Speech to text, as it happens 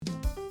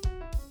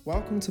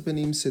Welcome to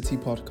Benin City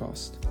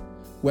Podcast,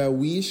 where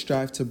we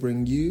strive to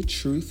bring you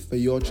truth for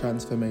your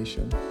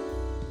transformation.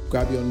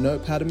 Grab your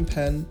notepad and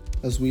pen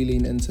as we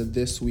lean into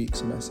this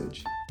week's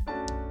message.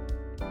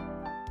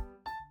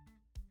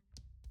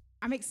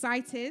 I'm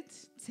excited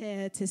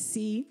to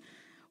see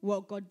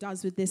what God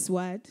does with this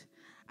word.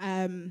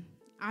 I'm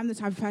the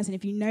type of person,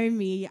 if you know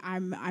me,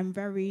 I'm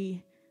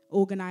very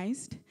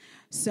organized.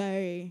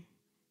 So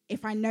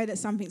if I know that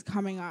something's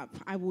coming up,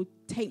 I will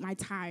take my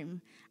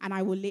time and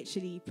I will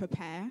literally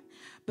prepare.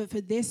 But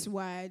for this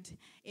word,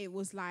 it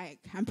was like,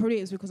 and probably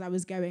it was because I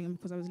was going and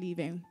because I was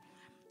leaving.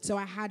 So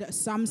I had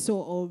some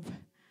sort of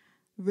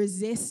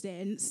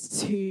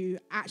resistance to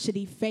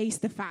actually face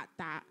the fact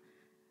that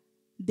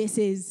this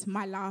is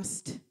my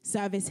last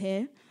service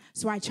here.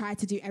 So I tried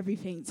to do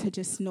everything to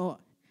just not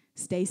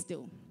stay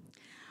still.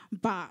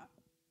 But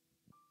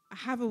I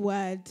have a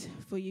word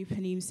for you,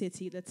 Benin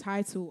City. The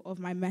title of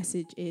my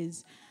message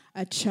is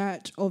A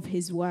Church of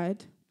His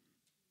Word.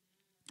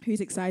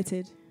 Who's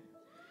excited?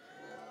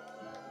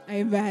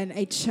 Amen.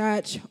 A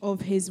church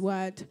of His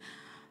Word.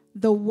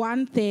 The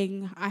one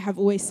thing I have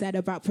always said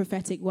about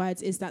prophetic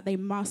words is that they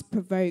must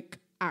provoke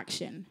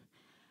action.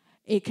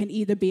 It can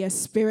either be a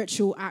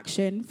spiritual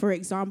action, for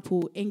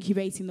example,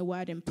 incubating the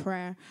word in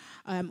prayer,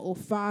 or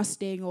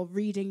fasting, or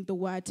reading the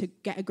word to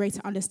get a greater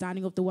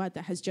understanding of the word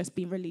that has just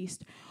been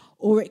released.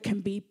 Or it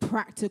can be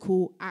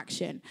practical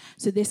action.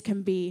 So this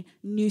can be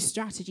new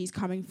strategies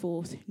coming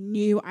forth,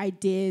 new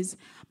ideas,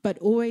 but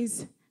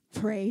always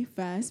pray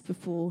first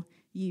before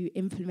you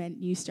implement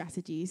new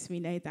strategies. We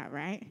know that,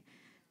 right?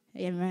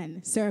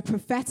 Amen. So a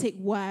prophetic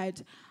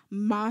word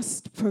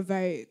must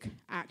provoke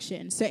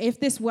action. So if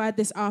this word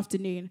this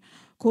afternoon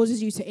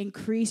causes you to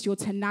increase your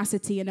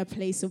tenacity in a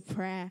place of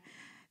prayer,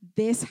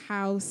 this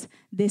house,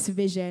 this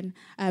vision,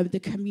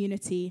 the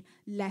community,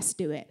 let's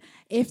do it.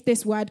 If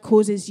this word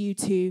causes you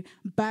to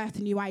birth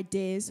new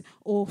ideas,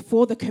 or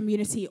for the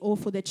community or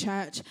for the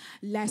church,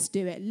 let's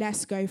do it.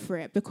 Let's go for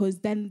it, because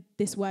then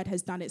this word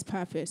has done its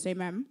purpose.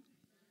 Amen.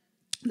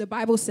 The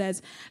Bible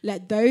says,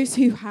 let those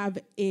who have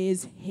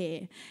ears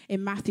hear,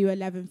 in Matthew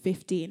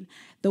 11:15.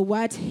 The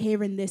word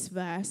hear in this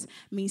verse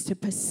means to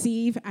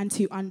perceive and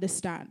to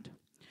understand.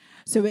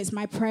 So it's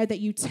my prayer that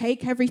you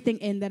take everything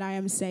in that I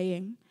am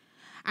saying,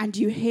 and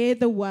you hear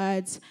the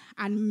words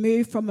and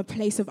move from a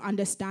place of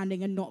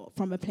understanding and not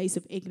from a place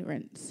of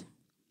ignorance.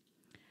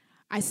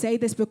 I say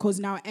this because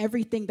now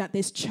everything that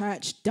this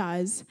church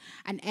does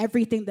and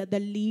everything that the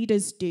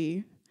leaders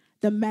do,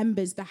 the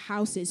members, the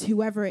houses,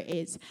 whoever it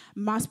is,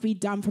 must be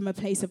done from a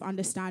place of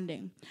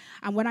understanding.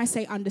 And when I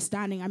say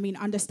understanding, I mean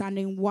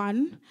understanding,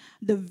 one,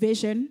 the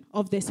vision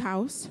of this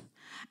house,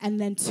 and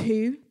then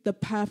two, the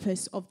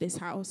purpose of this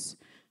house.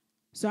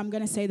 So I'm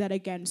going to say that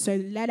again. So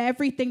let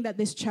everything that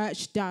this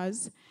church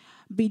does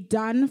be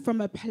done from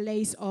a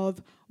place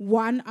of,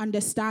 one,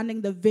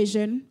 understanding the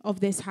vision of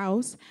this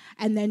house,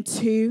 and then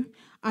two,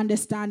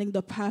 understanding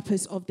the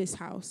purpose of this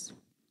house.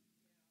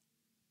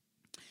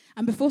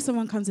 And before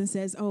someone comes and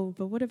says, oh,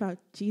 but what about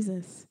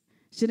Jesus?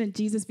 Shouldn't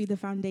Jesus be the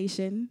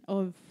foundation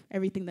of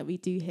everything that we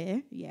do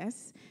here?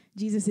 Yes,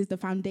 Jesus is the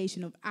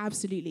foundation of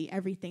absolutely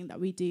everything that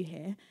we do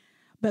here.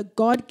 But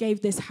God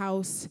gave this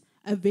house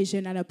a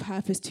vision and a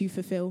purpose to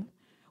fulfill,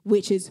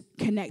 which is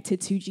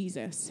connected to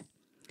Jesus.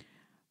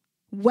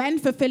 When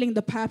fulfilling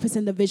the purpose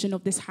and the vision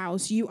of this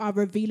house, you are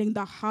revealing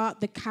the heart,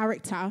 the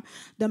character,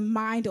 the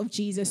mind of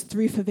Jesus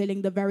through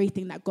fulfilling the very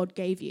thing that God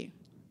gave you.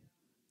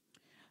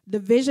 The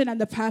vision and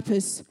the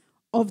purpose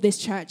of this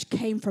church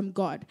came from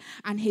God.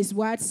 And his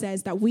word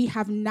says that we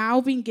have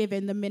now been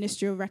given the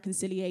ministry of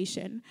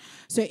reconciliation.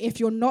 So if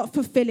you're not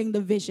fulfilling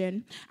the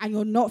vision and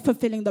you're not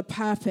fulfilling the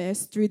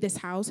purpose through this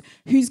house,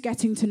 who's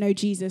getting to know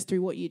Jesus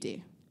through what you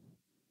do?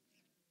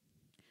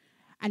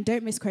 And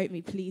don't misquote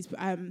me, please,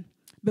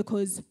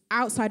 because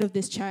outside of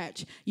this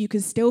church, you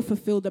can still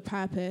fulfill the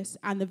purpose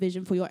and the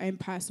vision for your own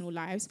personal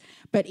lives.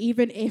 But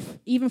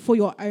even for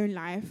your own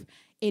life,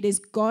 it is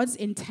God's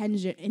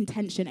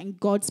intention and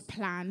God's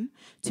plan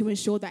to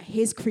ensure that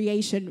his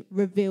creation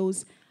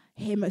reveals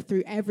him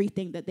through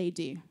everything that they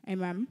do.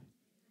 Amen?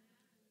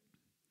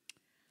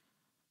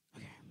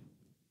 Okay.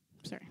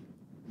 Sorry.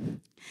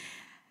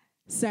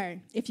 So,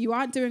 if you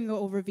aren't doing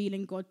or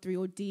revealing God through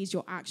your deeds,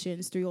 your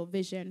actions, through your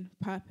vision,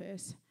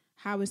 purpose,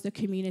 how is the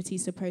community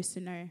supposed to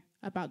know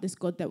about this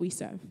God that we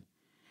serve?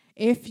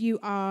 If you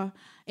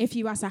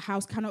as a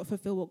house cannot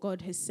fulfill what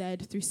God has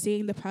said through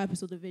seeing the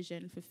purpose or the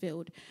vision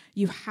fulfilled,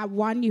 you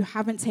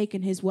haven't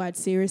taken his word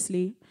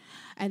seriously,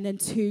 and then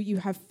two, you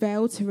have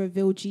failed to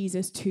reveal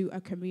Jesus to a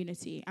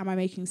community. Am I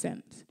making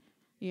sense?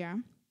 Yeah.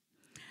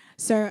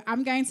 So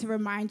I'm going to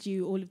remind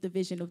you all of the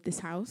vision of this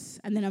house,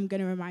 and then I'm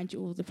going to remind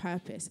you all of the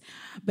purpose.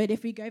 But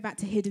if we go back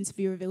to hidden to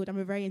be revealed, I'm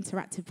a very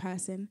interactive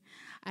person.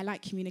 I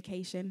like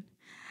communication.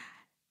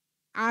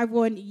 I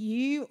want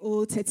you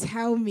all to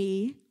tell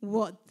me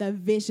what the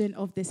vision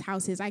of this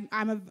house is.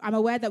 I'm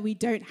aware that we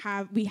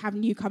have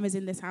newcomers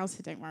in this house,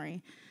 so don't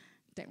worry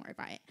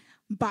about it.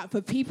 But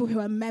for people who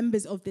are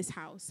members of this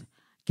house,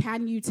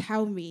 can you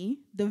tell me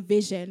the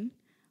vision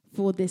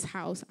for this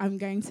house? I'm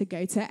going to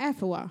go to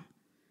Efewa.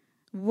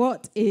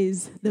 What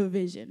is the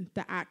vision,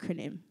 the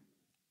acronym?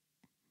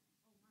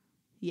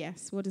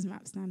 Yes, what does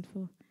MAP stand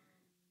for?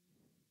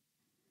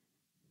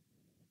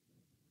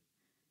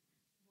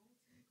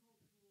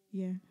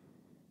 Yeah.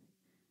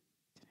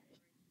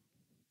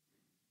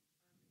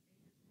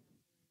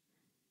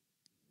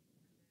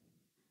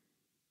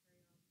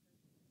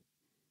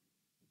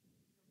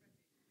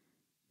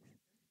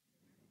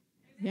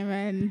 Yeah,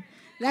 man.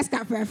 Let's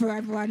clap for her, for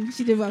everyone.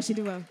 She did well, she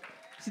did well.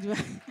 She did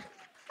well.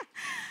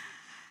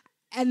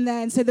 And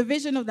then, so the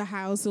vision of the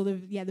house, or the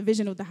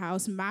vision of the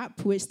house, MAP,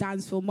 which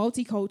stands for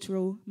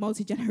multicultural,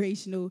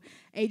 multi-generational,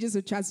 ages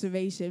of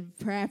transformation,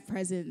 prayer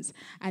presence,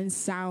 and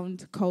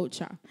sound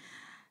culture.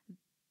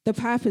 The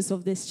purpose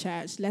of this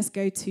church, let's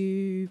go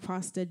to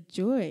Pastor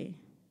Joy.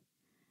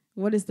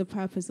 What is the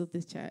purpose of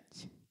this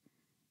church?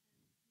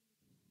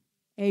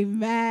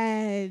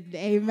 Amen.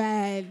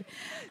 Amen.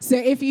 So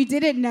if you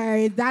didn't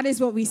know, that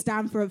is what we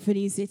stand for at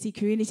Phoenix City,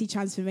 community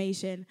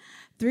transformation.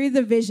 Through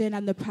the vision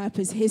and the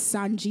purpose, his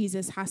son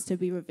Jesus has to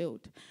be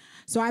revealed.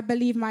 So I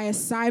believe my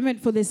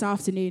assignment for this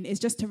afternoon is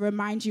just to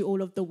remind you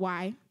all of the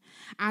why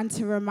and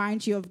to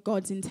remind you of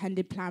God's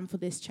intended plan for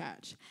this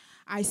church.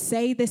 I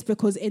say this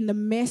because in the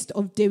midst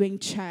of doing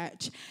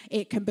church,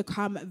 it can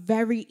become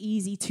very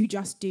easy to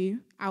just do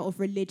out of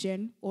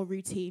religion or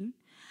routine.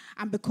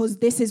 And because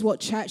this is what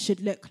church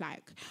should look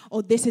like,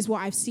 or this is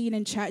what I've seen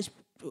in church,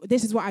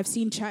 this is what I've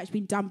seen church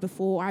being done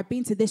before, I've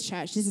been to this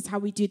church, this is how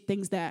we do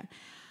things there.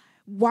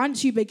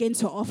 Once you begin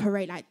to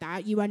operate like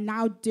that, you are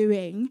now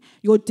doing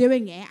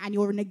it, and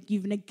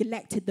you've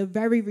neglected the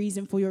very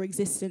reason for your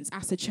existence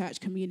as a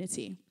church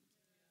community.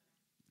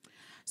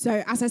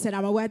 So, as I said,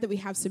 I'm aware that we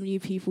have some new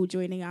people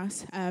joining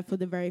us for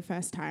the very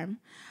first time.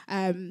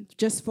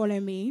 Just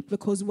follow me,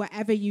 because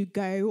wherever you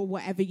go or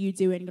whatever you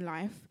do in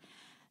life,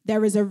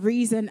 there is a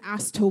reason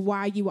as to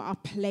why you are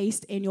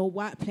placed in your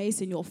workplace,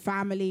 in your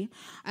family,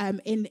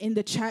 in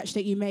the church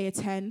that you may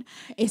attend.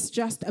 It's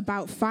just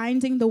about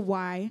finding the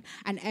why,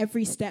 and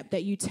every step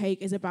that you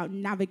take is about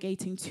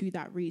navigating to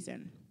that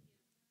reason.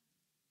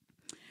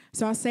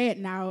 So I'll say it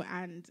now,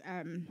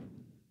 and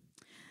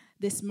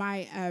this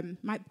might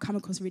come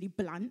across really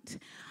blunt,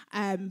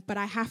 but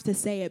I have to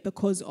say it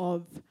because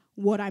of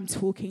what I'm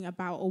talking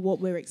about or what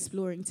we're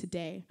exploring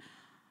today.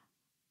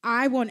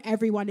 I want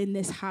everyone in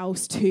this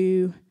house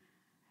to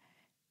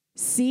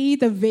see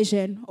the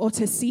vision or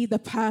to see the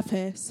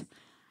purpose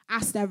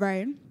as their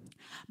own,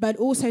 but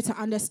also to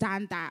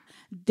understand that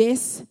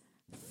this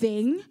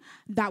thing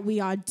that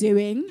we are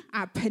doing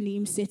at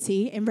Panim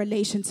City in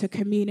relation to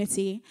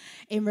community,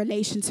 in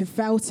relation to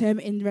Feltham,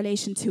 in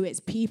relation to its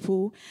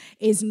people,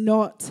 is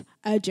not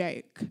a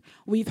joke.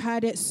 We've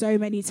heard it so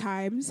many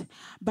times,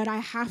 but I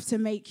have to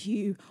make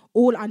you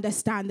all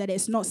understand that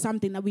it's not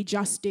something that we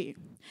just do.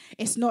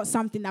 It's not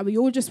something that we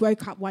all just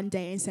woke up one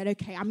day and said,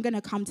 okay, I'm going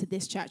to come to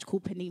this church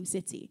called Panim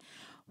City.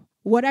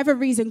 Whatever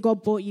reason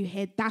God brought you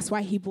here, that's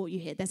why he brought you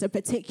here. There's a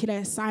particular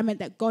assignment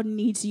that God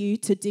needs you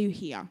to do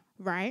here,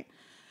 right?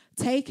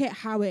 Take it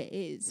how it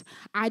is.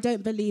 I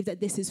don't believe that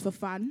this is for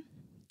fun.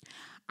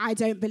 I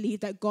don't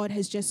believe that God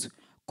has just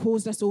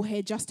caused us all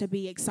here just to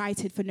be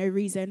excited for no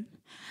reason.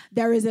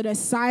 There is an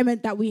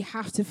assignment that we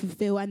have to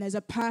fulfill, and there's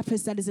a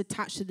purpose that is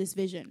attached to this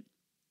vision.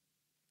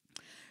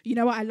 You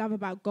know what I love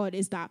about God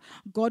is that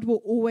God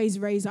will always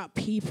raise up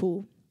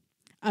people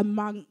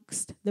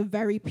amongst the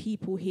very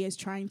people he is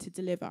trying to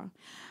deliver.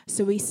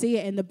 So we see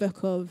it in the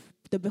book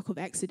of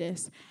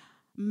Exodus.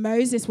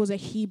 Moses was a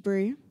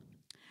Hebrew,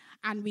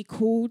 and they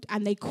called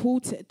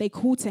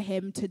to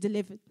him to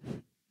deliver.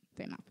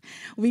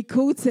 They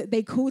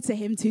called to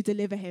him to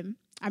deliver him.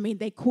 I mean,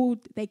 they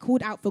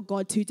called out for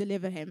God to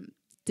deliver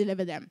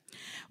them.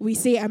 We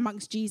see it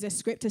amongst Jesus.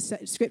 Scripture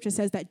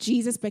says that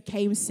Jesus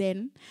became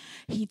sin.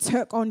 He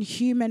took on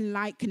human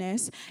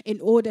likeness in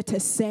order to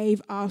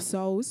save our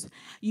souls.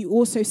 You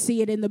also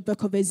see it in the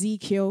book of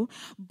Ezekiel.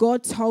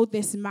 God told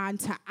this man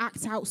to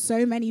act out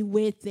so many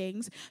weird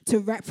things to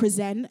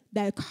represent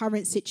their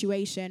current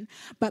situation.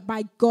 But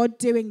by God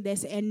doing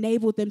this, it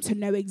enabled them to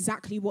know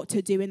exactly what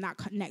to do in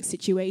that next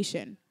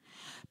situation.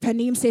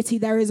 Panim City,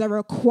 there is a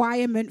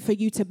requirement for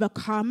you to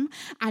become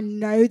and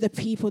know the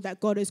people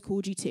that God has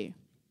called you to.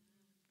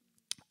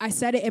 I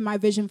said it in my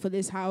vision for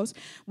this house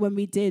when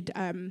we did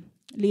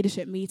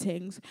leadership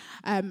meetings.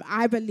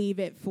 I believe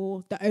it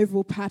for the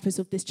overall purpose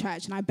of this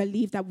church, and I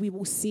believe that we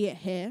will see it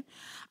here.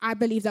 I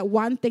believe that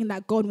one thing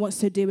that God wants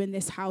to do in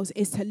this house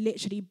is to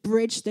literally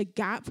bridge the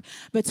gap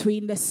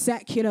between the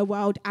secular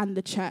world and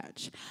the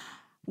church.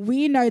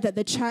 We know that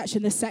the church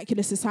and the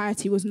secular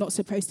society was not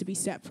supposed to be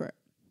separate.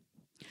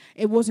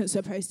 It wasn't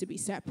supposed to be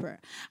separate.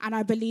 And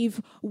I believe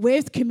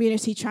with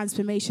community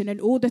transformation and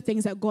all the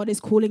things that God is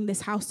calling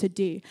this house to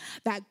do,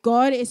 that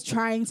God is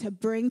trying to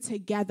bring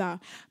together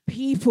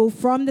people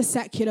from the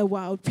secular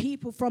world,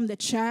 people from the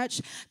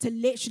church, to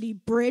literally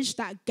bridge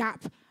that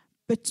gap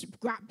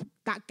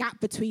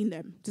between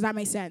them. Does that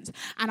make sense?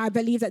 And I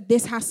believe that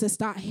this has to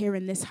start here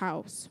in this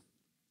house.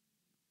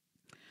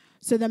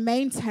 So the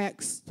main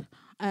text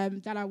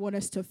that I want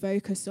us to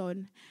focus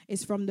on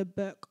is from the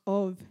book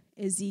of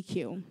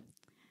Ezekiel.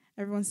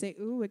 Everyone say,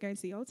 ooh, we're going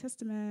to the Old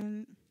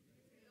Testament.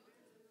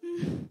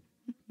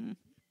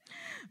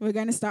 We're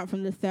going to start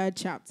from the 3rd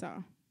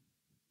chapter.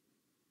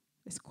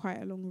 It's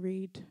quite a long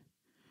read.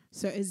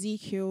 So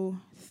Ezekiel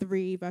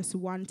 3, verse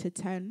 1 to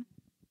 10.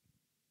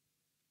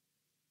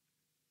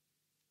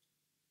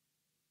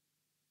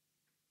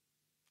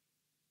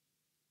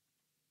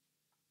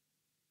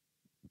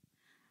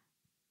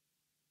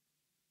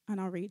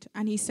 And I'll read.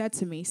 And he said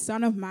to me,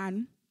 Son of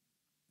man,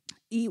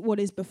 eat what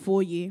is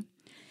before you.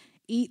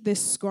 Eat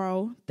this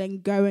scroll,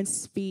 then go and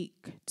speak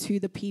to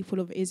the people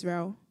of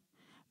Israel.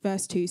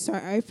 Verse 2, so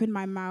I opened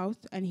my mouth,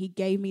 and he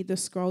gave me the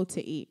scroll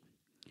to eat.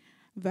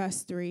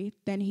 Verse 3,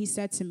 then he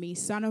said to me,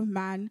 Son of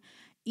man,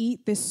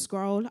 eat this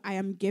scroll I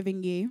am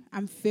giving you,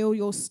 and fill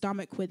your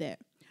stomach with it.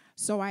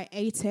 So I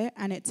ate it,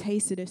 and it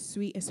tasted as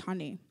sweet as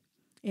honey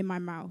in my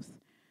mouth.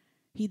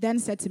 He then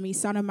said to me,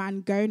 Son of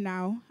man, go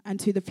now, and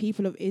to the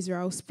people of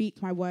Israel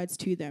speak my words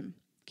to them.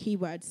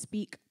 Keyword,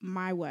 speak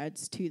my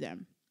words to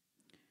them.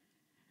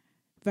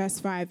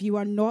 Verse 5, you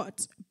are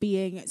not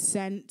being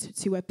sent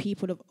to a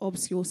people of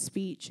obscure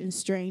speech and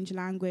strange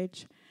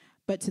language,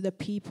 but to the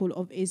people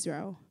of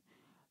Israel.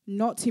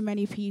 Not too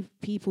many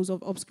peoples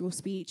of obscure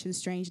speech and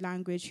strange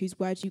language whose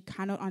words you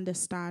cannot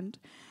understand.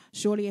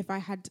 Surely if I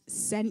had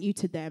sent you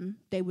to them,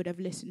 they would have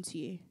listened to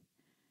you.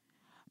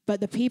 But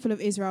the people of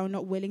Israel are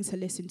not willing to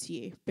listen to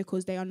you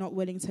because they are not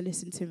willing to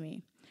listen to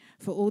me.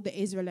 For all the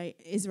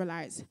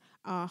Israelites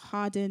are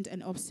hardened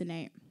and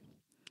obstinate.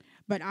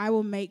 But I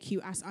will make you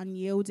as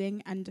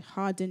unyielding and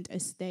hardened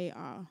as they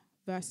are.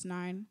 Verse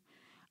 9,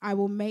 I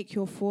will make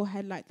your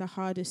forehead like the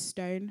hardest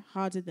stone,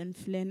 harder than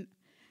flint.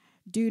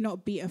 Do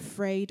not be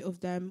afraid of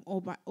them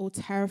or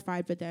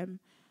terrified by them,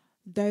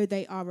 though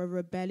they are a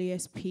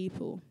rebellious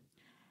people.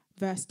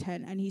 Verse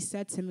 10, and he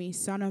said to me,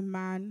 Son of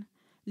man,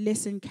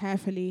 listen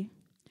carefully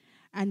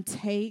and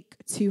take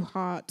to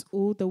heart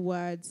all the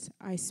words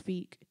I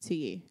speak to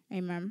you.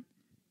 Amen.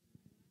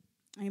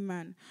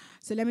 Amen.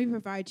 So let me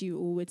provide you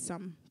all with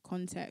some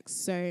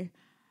context. So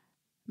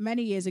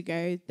many years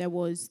ago, there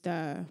was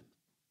the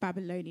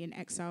Babylonian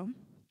exile,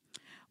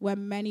 where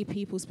many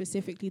people,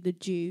 specifically the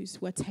Jews,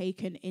 were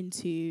taken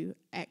into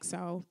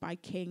exile by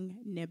King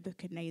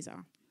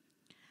Nebuchadnezzar.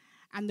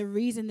 And the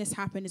reason this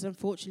happened is,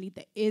 unfortunately,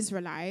 the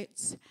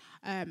Israelites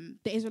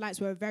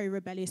were a very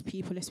rebellious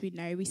people, as we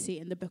know. We see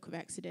it in the book of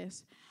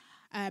Exodus.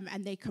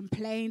 And they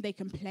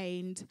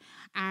complained.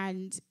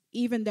 And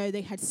even though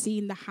they had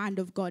seen the hand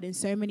of God in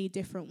so many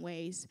different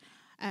ways,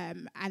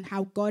 and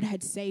how God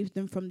had saved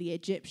them from the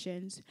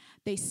Egyptians,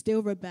 they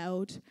still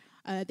rebelled,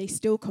 they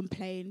still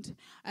complained,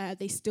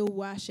 they still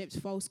worshipped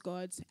false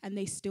gods, and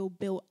they still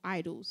built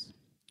idols.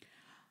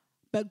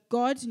 But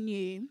God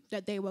knew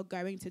that they were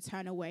going to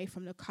turn away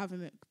from the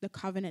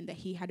covenant that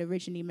he had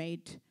originally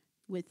made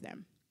with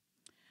them.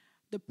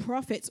 The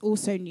prophets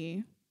also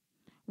knew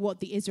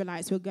what the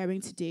Israelites were going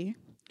to do,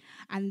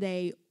 and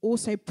they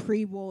also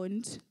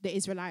pre-warned the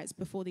Israelites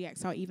before the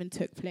exile even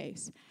took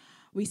place.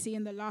 We see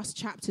in the last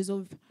chapters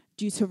of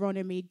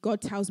Deuteronomy, God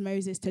tells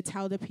Moses to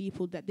tell the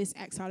people that this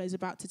exile is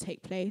about to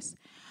take place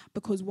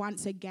because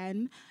once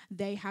again,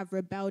 they have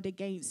rebelled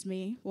against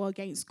me or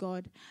against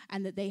God,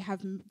 and that they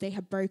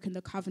have broken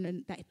the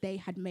covenant that they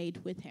had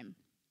made with him.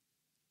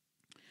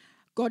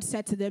 God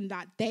said to them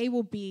that they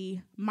will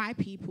be my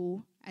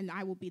people and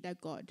I will be their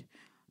God.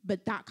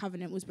 But that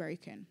covenant was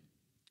broken.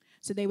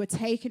 So they were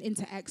taken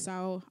into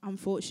exile,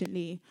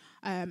 unfortunately,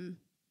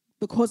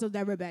 because of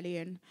their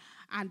rebellion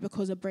and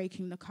because of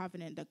breaking the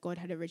covenant that God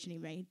had originally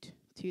made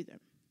to them,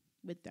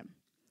 with them.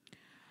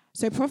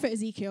 So Prophet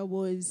Ezekiel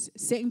was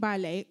sitting by a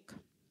lake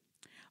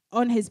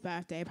on his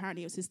birthday.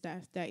 Apparently it was his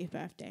 30th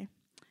birthday.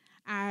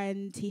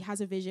 And he has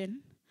a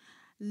vision.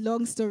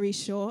 Long story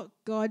short,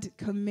 God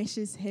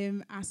commissions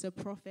him as a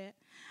prophet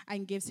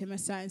and gives him a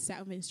certain set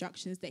of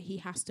instructions that he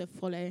has to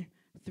follow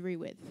through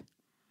with.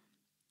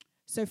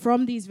 So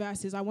from these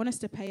verses, I want us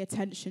to pay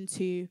attention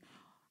to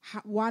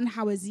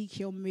how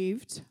Ezekiel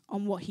moved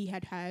on what he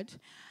had heard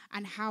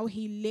and how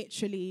he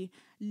literally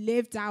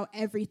lived out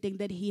everything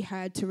that he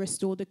heard to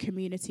restore the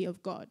community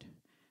of God,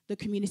 the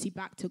community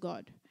back to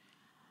God.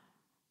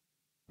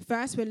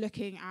 First, we're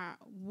looking at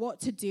what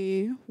to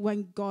do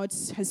when God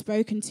has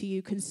spoken to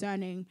you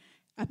concerning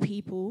a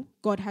people,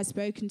 God has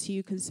spoken to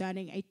you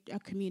concerning a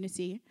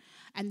community,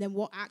 and then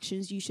what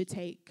actions you should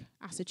take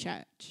as a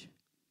church.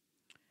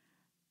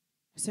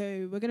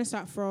 So we're going to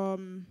start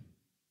from,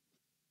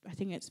 I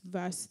think it's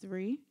verse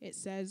 3. It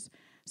says,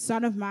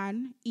 Son of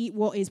man, eat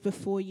what is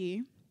before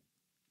you.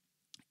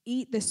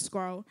 Eat this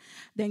scroll,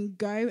 then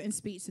go and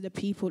speak to the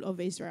people of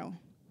Israel.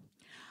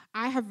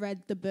 I have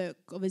read the book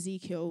of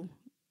Ezekiel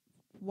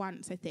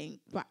once, I think,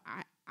 but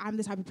I'm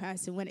the type of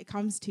person, when it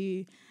comes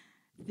to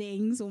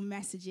things or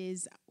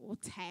messages or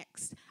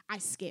text, I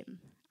skim.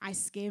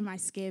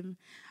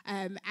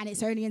 And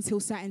it's only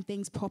until certain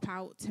things pop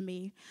out to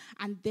me.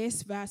 And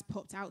this verse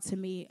popped out to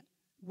me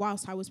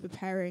whilst I was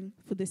preparing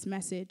for this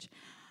message.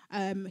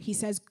 He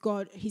says,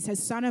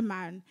 Son of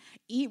man,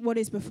 eat what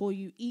is before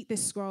you, eat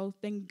this scroll,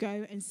 then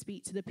go and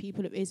speak to the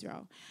people of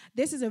Israel.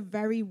 This is a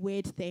very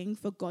weird thing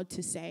for God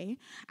to say,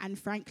 and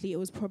frankly, it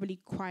was probably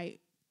quite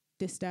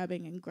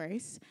disturbing and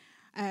gross,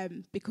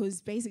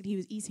 because basically he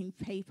was eating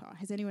paper.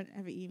 Has anyone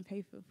ever eaten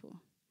paper before?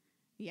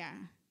 Yeah,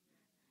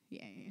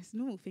 it's a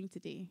normal thing to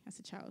do as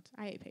a child.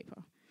 I ate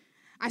paper.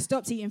 I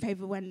stopped eating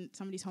paper when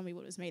somebody told me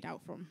what it was made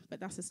out from, but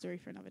that's a story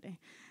for another day.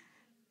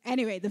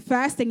 Anyway, the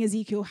first thing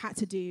Ezekiel had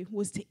to do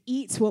was to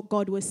eat what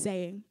God was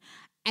saying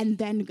and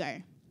then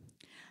go.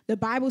 The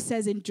Bible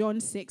says in John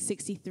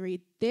 6:63,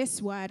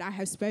 this word I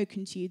have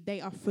spoken to you, they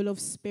are full of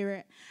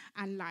spirit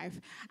and life.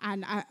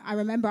 And I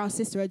remember our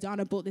sister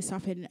Adana brought this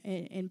up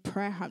in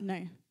prayer hub,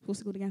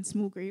 what's it called again?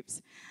 Small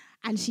groups.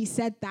 And she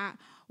said that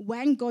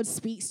when God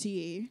speaks to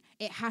you,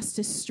 it has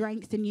to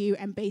strengthen you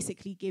and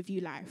basically give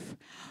you life.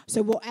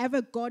 So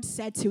whatever God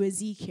said to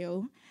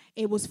Ezekiel,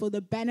 it was for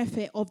the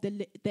benefit of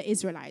the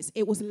Israelites.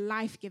 It was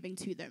life-giving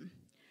to them.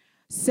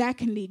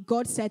 Secondly,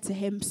 God said to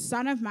him,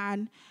 Son of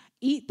man,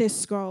 eat this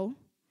scroll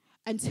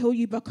until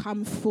you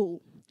become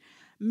full.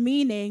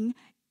 Meaning,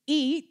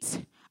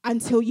 eat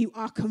until you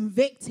are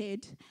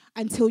convicted,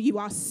 until you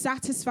are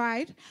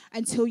satisfied,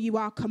 until you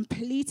are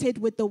completed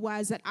with the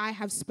words that I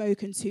have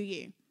spoken to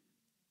you.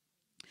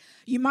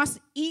 You must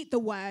eat the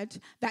word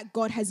that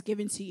God has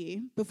given to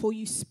you before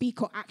you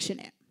speak or action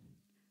it.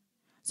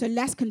 So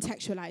let's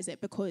contextualize it,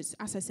 because,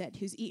 as I said,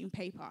 who's eating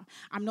paper?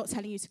 I'm not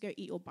telling you to go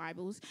eat your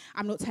Bibles.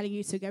 I'm not telling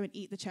you to go and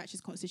eat the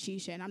church's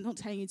constitution. I'm not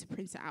telling you to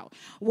print it out.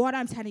 What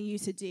I'm telling you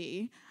to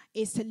do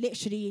is to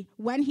literally,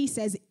 when he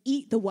says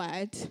eat the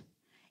word,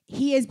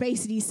 he is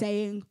basically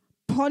saying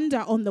ponder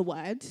on the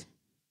word,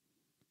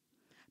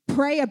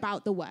 pray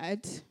about the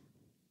word,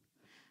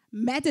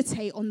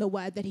 meditate on the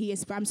word that he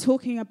is. I'm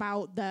talking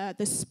about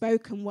the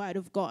spoken word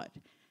of God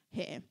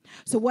here.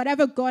 So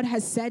whatever God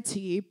has said to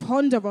you,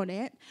 ponder on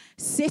it,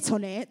 sit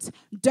on it,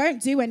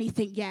 don't do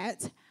anything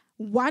yet.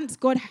 Once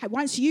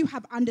you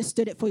have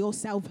understood it for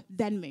yourself,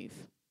 then move.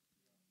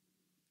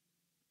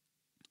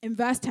 In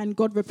verse 10,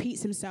 God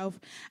repeats himself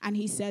and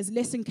he says,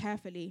 listen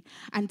carefully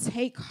and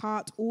take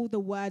heart all the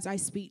words I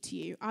speak to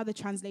you. Other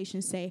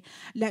translations say,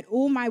 let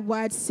all my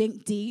words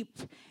sink deep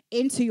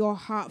into your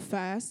heart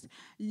first.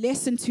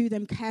 Listen to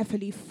them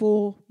carefully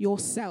for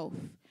yourself.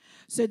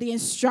 So the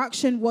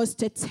instruction was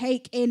to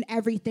take in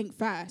everything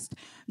first.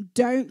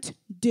 Don't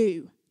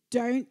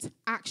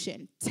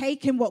action.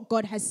 Take in what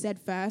God has said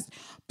first.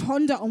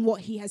 Ponder on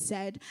what he has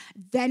said.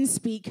 Then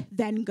speak,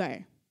 then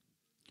go.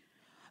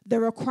 The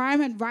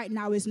requirement right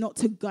now is not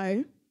to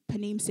go,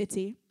 Panim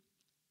City.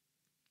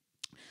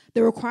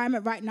 The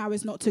requirement right now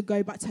is not to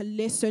go, but to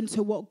listen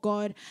to what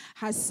God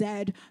has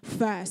said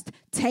first.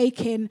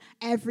 Take in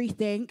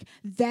everything,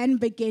 then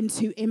begin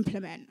to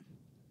implement.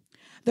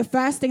 The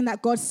first thing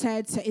that God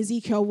said to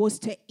Ezekiel was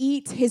to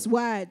eat his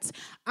words,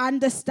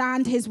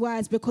 understand his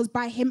words, because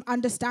by him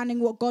understanding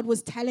what God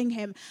was telling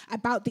him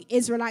about the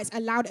Israelites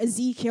allowed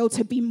Ezekiel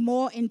to be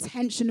more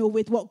intentional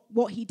with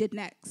what he did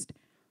next.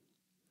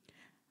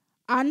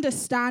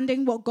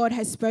 Understanding what God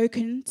has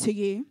spoken to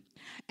you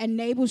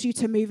enables you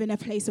to move in a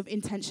place of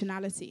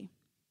intentionality.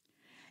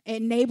 It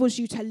enables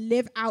you to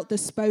live out the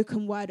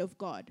spoken word of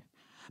God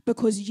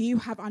because you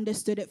have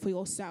understood it for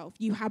yourself.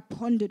 You have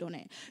pondered on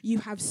it. You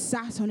have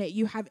sat on it.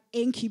 You have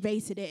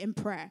incubated it in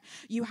prayer.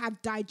 You have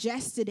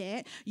digested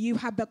it. You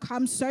have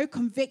become so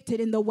convicted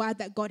in the word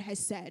that God has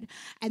said.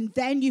 And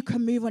then you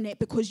can move on it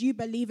because you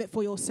believe it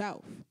for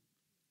yourself.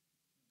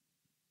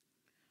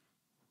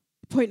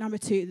 Point number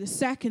 2, the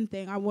second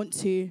thing I want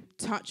to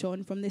touch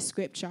on from this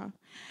scripture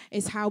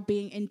is how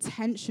being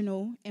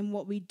intentional in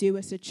what we do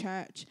as a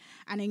church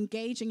and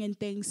engaging in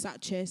things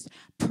such as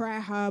prayer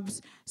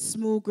hubs,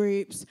 small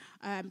groups,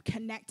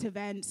 connect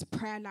events,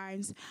 prayer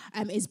lines,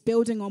 is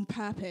building on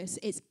purpose.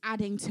 It's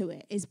adding to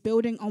it. It's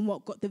building on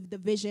what got the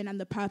vision and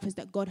the purpose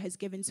that God has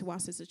given to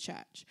us as a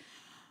church.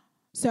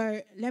 So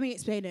let me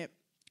explain it,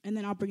 and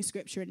then I'll bring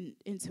scripture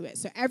into it.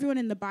 So everyone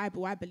in the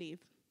Bible, I believe,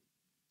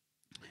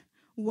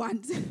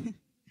 once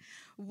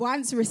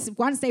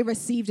they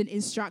received an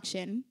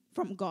instruction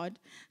from God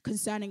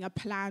concerning a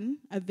plan,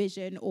 a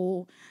vision,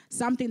 or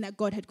something that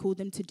God had called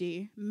them to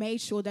do,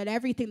 made sure that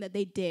everything that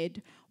they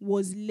did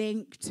was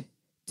linked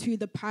to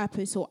the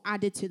purpose or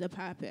added to the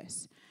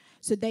purpose.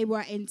 So they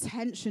were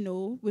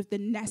intentional with the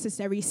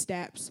necessary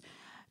steps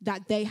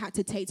that they had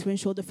to take to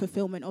ensure the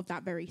fulfillment of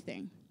that very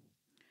thing.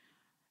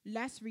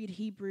 Let's read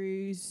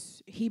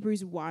Hebrews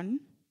 1,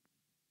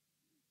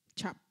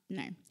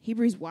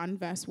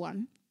 verse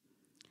 1.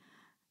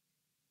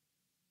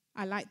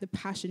 I like the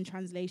Passion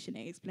Translation.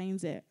 It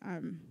explains it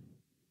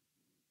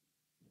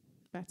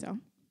better.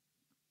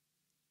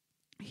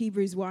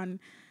 Hebrews 1,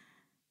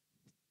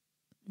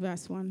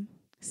 verse 1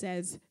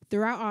 says,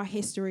 throughout our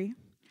history,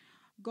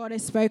 God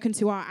has spoken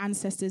to our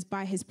ancestors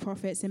by his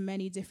prophets in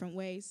many different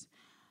ways.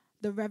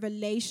 The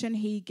revelation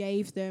he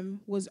gave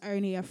them was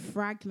only a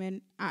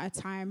fragment at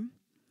a time,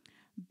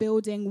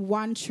 building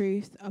one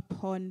truth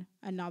upon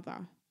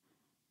another.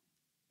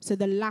 So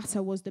the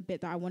latter was the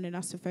bit that I wanted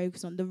us to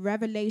focus on. The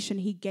revelation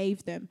he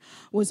gave them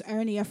was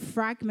only a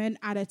fragment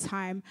at a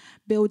time,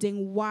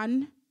 building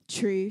one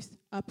truth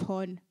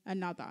upon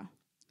another.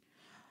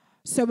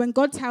 So when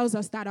God tells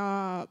us that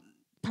our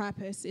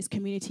purpose is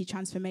community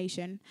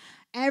transformation,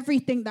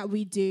 everything that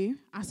we do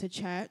as a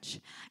church,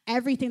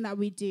 everything that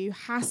we do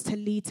has to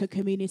lead to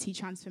community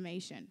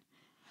transformation.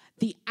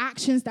 The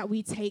actions that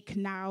we take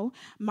now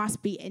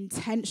must be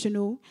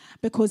intentional,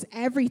 because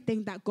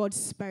everything that God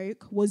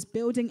spoke was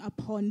building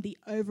upon the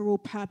overall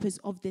purpose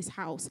of this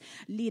house,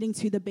 leading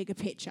to the bigger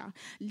picture,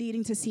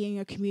 leading to seeing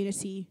a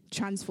community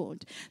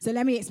transformed. So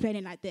let me explain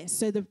it like this.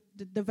 So the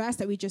verse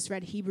that we just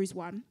read, Hebrews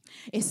 1,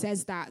 it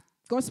says that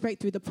God spoke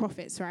through the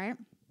prophets, right?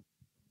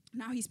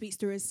 Now he speaks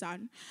through his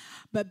son.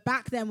 But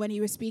back then when he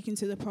was speaking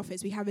to the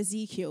prophets, we have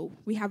Ezekiel,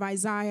 we have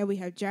Isaiah, we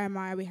have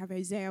Jeremiah, we have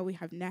Hosea, we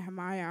have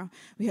Nehemiah,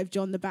 we have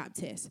John the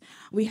Baptist.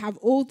 We have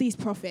all these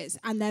prophets,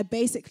 and they're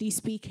basically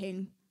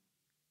speaking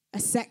a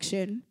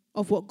section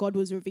of what God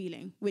was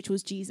revealing, which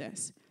was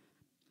Jesus.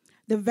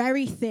 The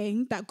very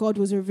thing that God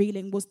was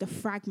revealing was the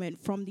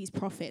fragment from these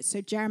prophets.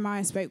 So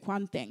Jeremiah spoke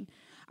one thing,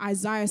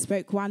 Isaiah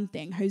spoke one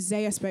thing,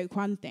 Hosea spoke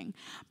one thing,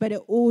 but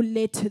it all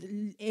led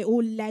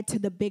to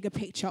the bigger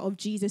picture of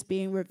Jesus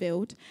being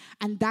revealed,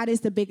 and that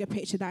is the bigger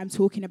picture that I'm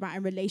talking about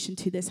in relation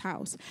to this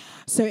house.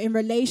 So in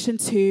relation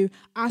to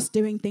us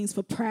doing things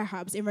for prayer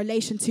hubs, in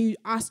relation to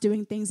us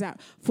doing things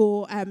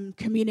for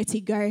Community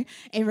Go,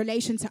 in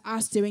relation to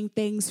us doing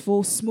things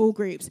for small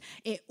groups,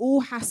 it all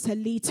has to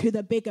lead to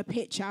the bigger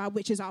picture,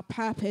 which is our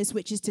purpose,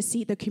 which is to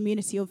see the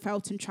community of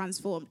Felton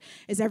transformed.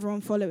 Is everyone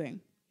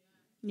following?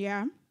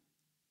 Yeah?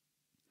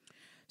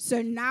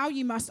 So now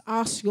you must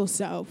ask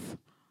yourself,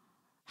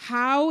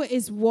 how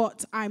is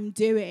what I'm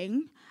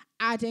doing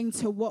adding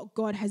to what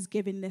God has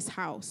given this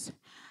house?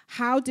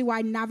 How do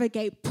I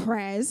navigate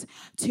prayers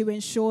to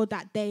ensure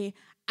that they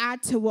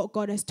add to what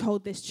God has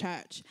told this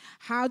church?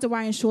 How do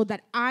I ensure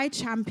that I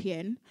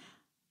champion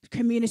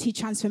community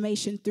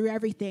transformation through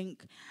everything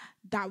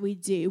that we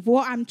do?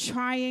 What I'm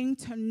trying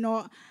to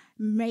not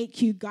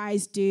make you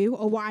guys do,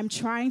 or what I'm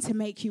trying to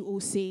make you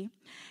all see,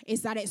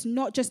 is that it's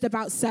not just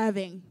about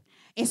serving.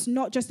 It's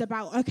not just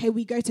about, okay,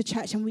 we go to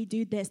church and we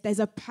do this. There's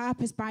a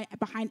purpose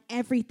behind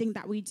everything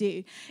that we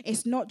do.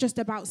 It's not just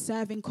about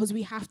serving because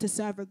we have to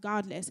serve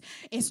regardless.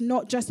 It's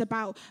not just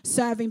about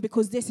serving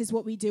because this is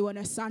what we do on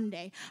a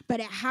Sunday, but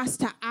it has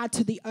to add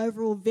to the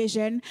overall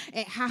vision.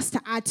 It has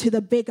to add to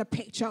the bigger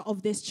picture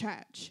of this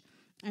church.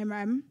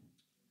 Amen.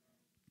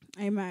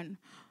 Amen.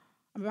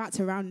 I'm about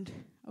to round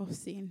off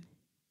soon.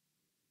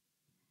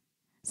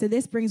 So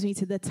this brings me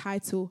to the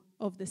title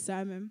of the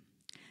sermon,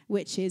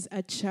 which is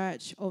A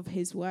Church of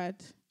His Word.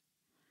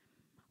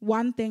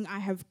 One thing I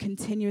have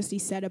continuously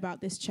said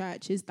about this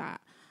church is that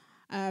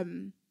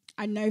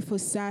I know for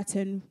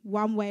certain,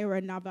 one way or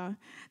another,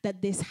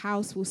 that this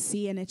house will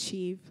see and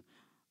achieve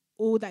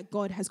all that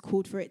God has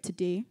called for it to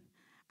do,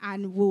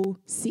 and will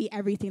see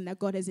everything that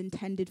God has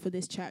intended for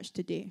this church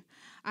to do.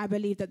 I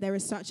believe that there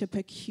is such a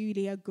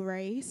peculiar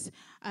grace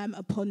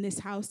upon this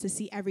house to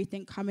see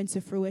everything come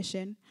into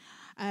fruition.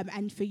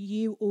 And for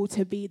you all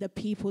to be the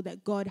people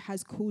that God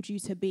has called you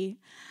to be,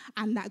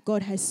 and that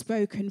God has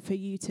spoken for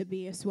you to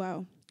be as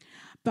well.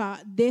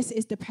 But this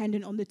is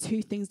dependent on the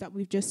two things that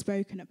we've just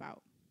spoken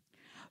about.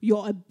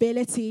 Your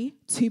ability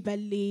to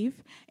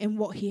believe in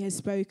what he has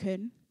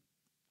spoken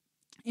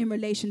in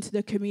relation to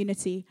the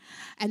community,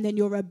 and then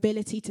your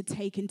ability to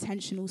take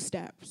intentional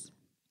steps.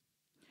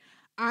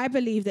 I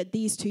believe that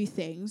these two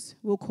things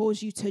will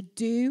cause you to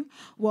do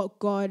what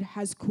God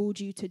has called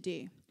you to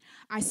do.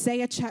 I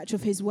say a church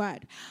of his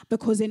word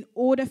because in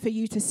order for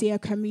you to see a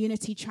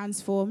community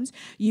transformed,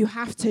 you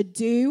have to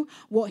do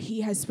what he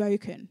has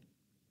spoken.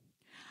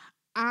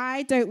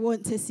 I don't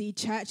want to see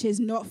churches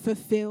not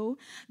fulfill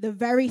the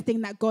very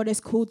thing that God has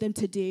called them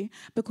to do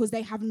because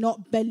they have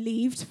not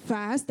believed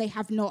first. They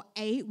have not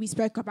ate. We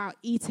spoke about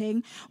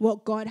eating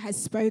what God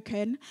has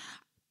spoken.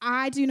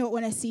 I do not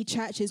want to see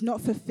churches not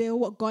fulfill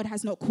what God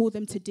has not called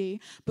them to do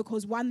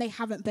because, one, they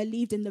haven't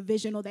believed in the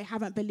vision or they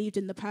haven't believed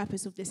in the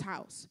purpose of this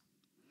house.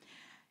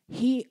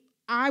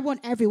 I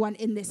want everyone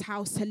in this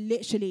house to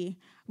literally,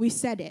 we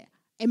said it,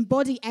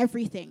 embody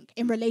everything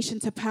in relation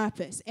to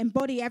purpose.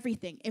 Embody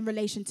everything in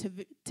relation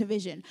to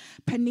vision.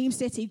 Panim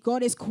City,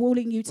 God is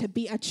calling you to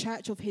be a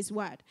church of his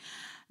word.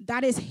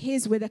 That is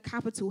his with a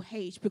capital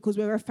H because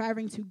we're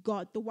referring to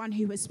God, the one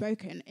who has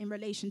spoken in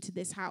relation to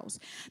this house.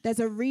 There's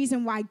a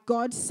reason why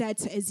God said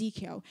to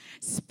Ezekiel,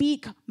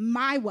 speak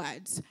my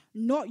words,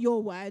 not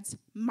your words,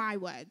 my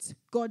words,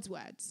 God's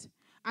words.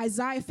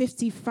 Isaiah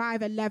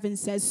 55:11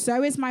 says,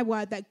 so is my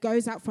word that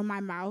goes out from my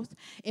mouth.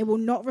 It will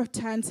not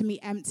return to me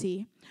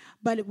empty,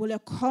 but it will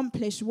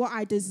accomplish what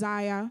I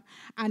desire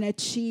and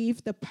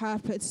achieve the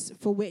purpose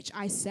for which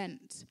I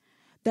sent.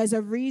 There's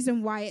a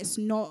reason why it's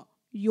not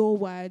your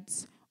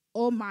words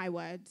or my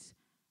words,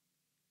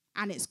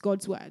 and it's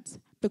God's words.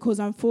 Because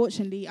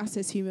unfortunately, us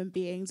as human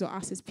beings or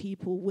us as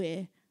people,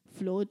 we're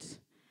flawed.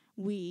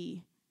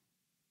 We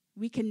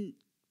can,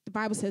 the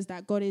Bible says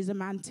that God is a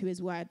man to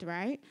his word,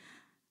 right?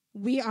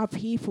 We are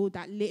people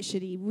that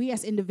literally, we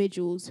as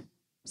individuals,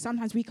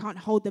 sometimes we can't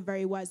hold the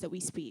very words that we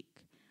speak.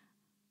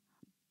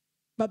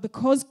 But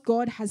because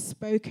God has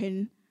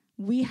spoken,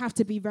 we have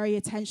to be very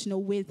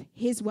intentional with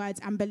his words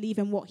and believe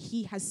in what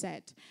he has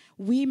said.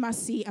 We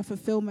must see a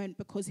fulfillment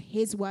because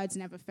his words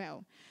never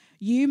fail.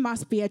 You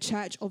must be a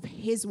church of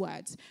his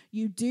words.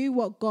 You do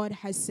what God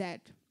has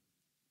said.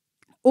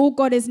 All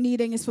God is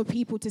needing is for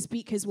people to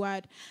speak his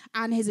word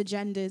and his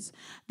agendas.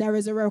 There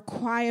is a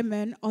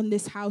requirement on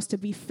this house to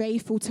be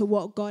faithful to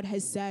what God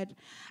has said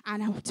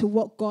and to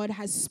what God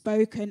has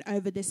spoken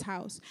over this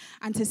house.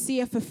 And to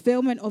see a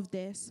fulfillment of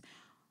this,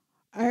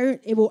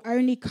 it will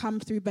only come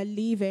through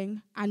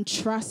believing and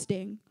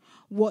trusting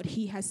what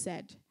he has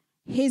said.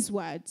 His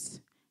words,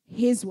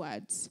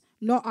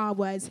 not our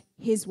words,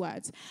 his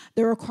words.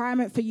 The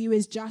requirement for you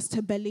is just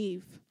to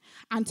believe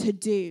and to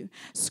do.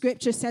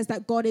 Scripture says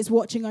that God is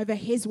watching over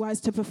his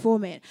words to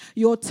perform it.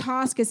 Your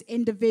task as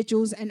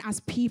individuals and as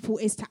people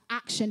is to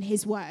action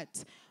his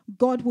words.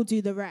 God will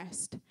do the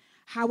rest.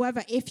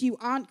 However, if you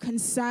aren't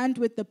concerned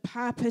with the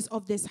purpose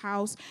of this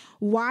house,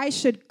 why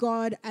should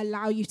God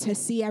allow you to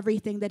see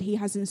everything that he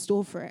has in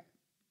store for it?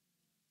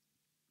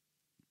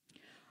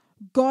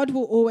 God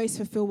will always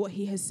fulfill what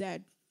he has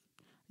said.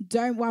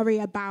 Don't worry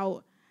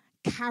about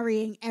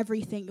carrying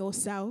everything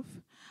yourself,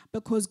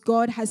 because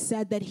God has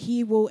said that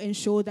he will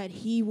ensure that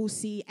he will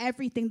see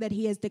everything that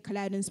he has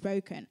declared and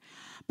spoken.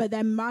 But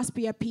there must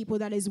be a people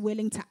that is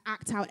willing to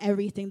act out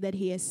everything that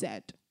he has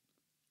said.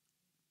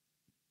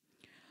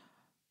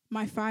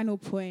 My final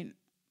point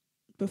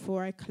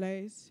before I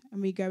close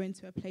and we go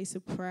into a place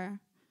of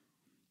prayer.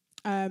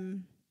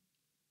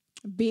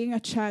 Being a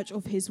church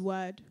of his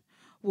word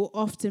will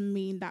often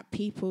mean that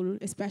people,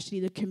 especially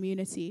the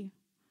community,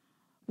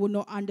 will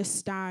not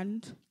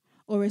understand,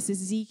 or as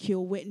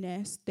Ezekiel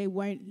witnessed, they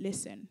won't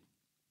listen.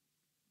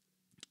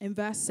 In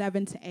verse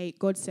 7-8,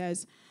 God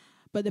says,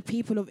 "But the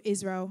people of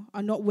Israel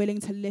are not willing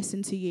to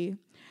listen to you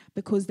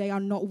because they are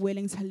not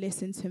willing to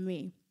listen to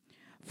me.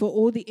 For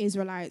all the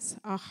Israelites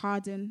are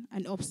hardened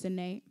and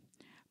obstinate,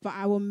 but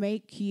I will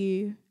make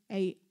you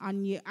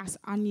as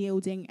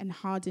unyielding and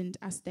hardened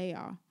as they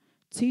are."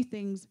 Two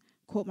things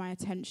caught my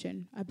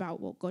attention about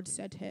what God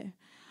said here.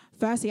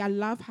 Firstly, I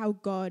love how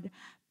God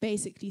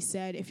basically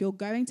said, if you're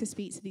going to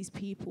speak to these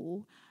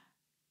people,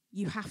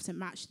 you have to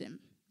match them.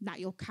 That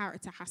your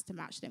character has to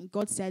match them.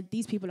 God said,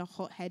 these people are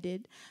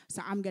hot-headed,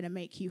 so I'm going to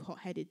make you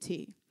hot-headed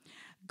too.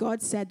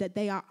 God said that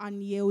they are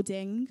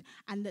unyielding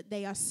and that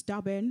they are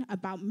stubborn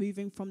about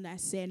moving from their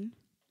sin.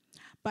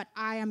 But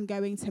I am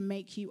going to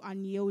make you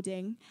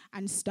unyielding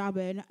and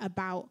stubborn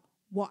about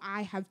what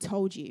I have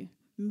told you.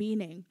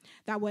 Meaning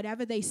that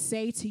whatever they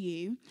say to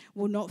you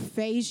will not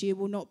faze you,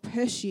 will not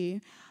push you,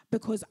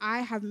 because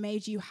I have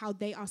made you how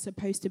they are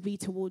supposed to be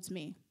towards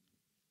me.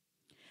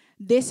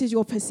 This is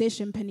your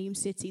position, Panim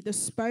City. The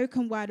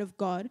spoken word of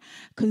God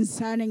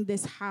concerning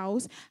this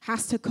house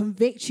has to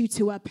convict you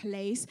to a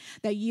place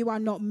that you are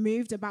not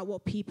moved about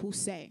what people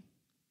say.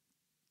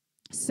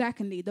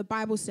 Secondly, the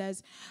Bible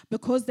says,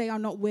 because they are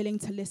not willing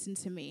to listen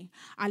to me.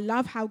 I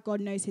love how God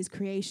knows his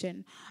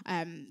creation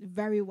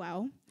very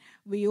well.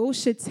 We all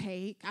should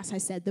take, as I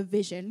said, the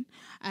vision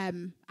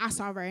as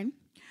our own.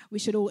 We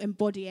should all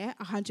embody it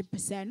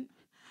 100%.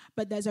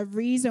 But there's a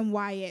reason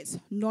why it's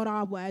not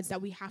our words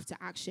that we have to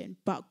action,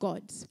 but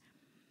God's.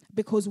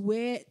 Because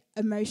we're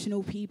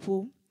emotional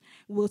people.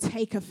 We'll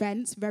take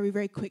offense very,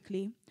 very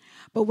quickly.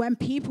 But when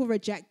people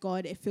reject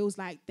God, it feels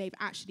like they've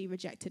actually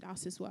rejected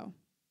us as well.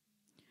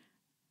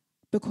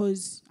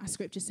 Because, as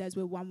scripture says,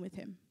 we're one with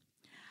him.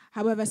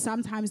 However,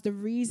 sometimes the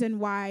reason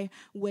why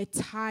we're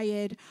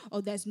tired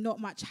or there's not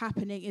much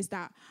happening is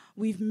that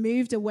we've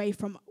moved away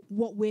from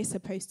what we're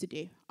supposed to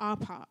do, our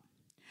part.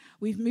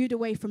 We've moved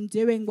away from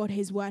doing what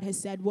his word has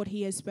said, what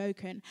he has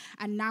spoken.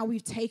 And now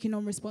we've taken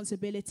on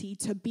responsibility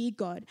to be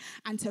God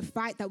and to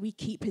fight that we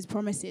keep his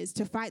promises,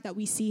 to fight that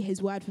we see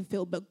his word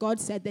fulfilled. But God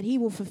said that he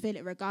will fulfill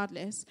it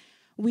regardless.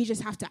 We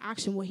just have to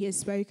action what he has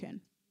spoken.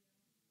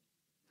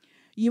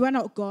 You are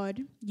not God.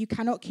 You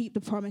cannot keep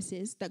the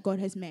promises that God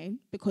has made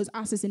because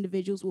us as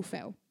individuals will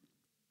fail.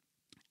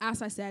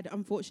 As I said,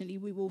 unfortunately,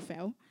 we will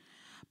fail.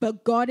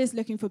 But God is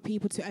looking for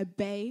people to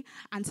obey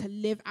and to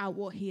live out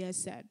what he has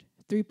said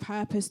through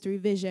purpose, through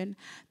vision,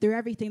 through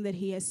everything that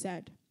he has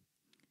said.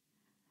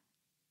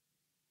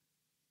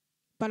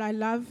 But I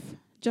love,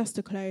 just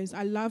to close,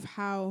 I love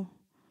how,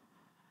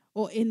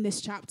 or in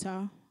this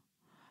chapter,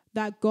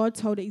 that God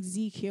told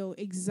Ezekiel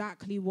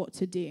exactly what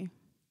to do.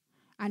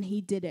 And he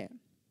did it.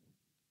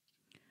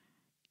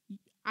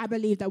 I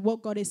believe that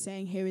what God is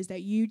saying here is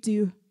that you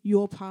do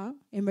your part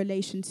in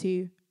relation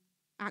to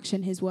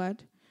action his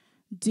word.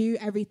 Do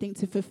everything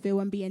to fulfill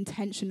and be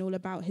intentional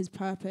about his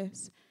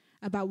purpose,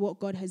 about what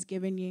God has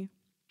given you.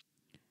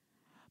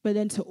 But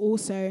then to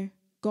also,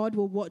 God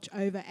will watch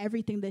over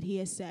everything that he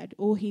has said.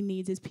 All he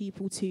needs is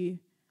people to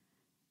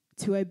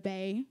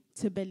obey,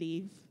 to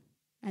believe,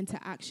 and to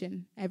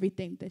action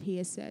everything that he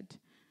has said.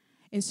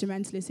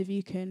 Instrumentalists, if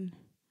you can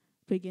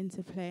begin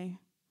to play.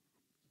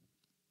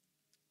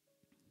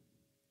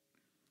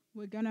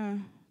 We're going to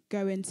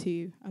go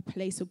into a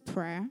place of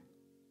prayer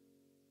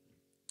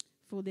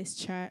for this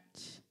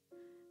church,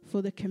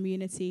 for the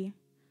community,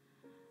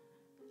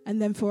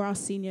 and then for our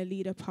senior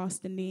leader,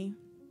 Pastor Nee.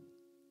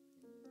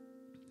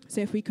 So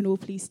if we can all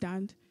please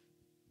stand.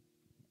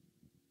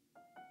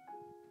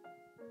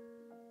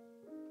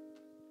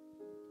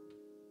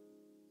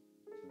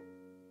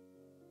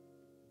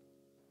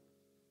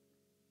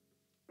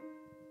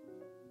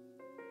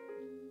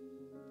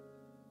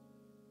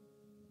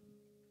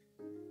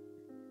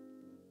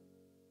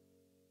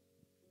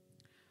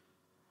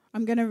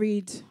 I'm going to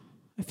read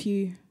a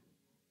few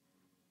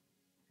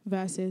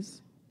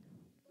verses.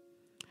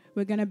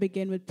 We're going to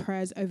begin with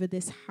prayers over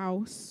this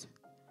house.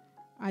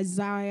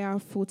 Isaiah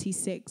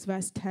 46,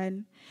 verse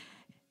 10.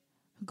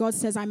 God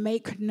says, I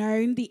make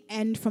known the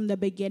end from the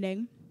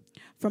beginning,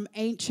 from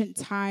ancient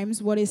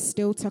times, what is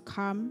still to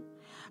come.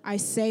 I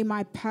say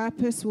my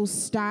purpose will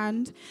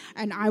stand,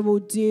 and I will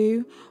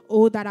do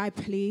all that I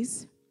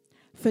please.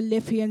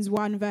 Philippians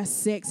 1, verse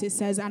 6, it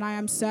says, and I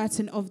am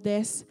certain of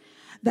this,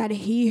 that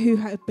he who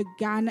has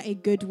begun a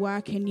good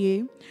work in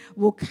you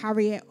will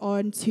carry it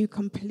on to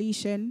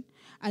completion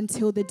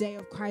until the day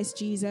of Christ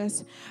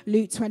Jesus.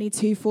 Luke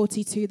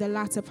 22:42, the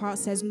latter part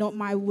says, not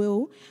my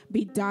will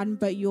be done,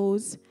 but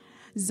yours.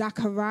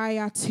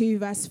 Zechariah 2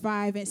 verse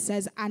 5, it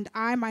says, and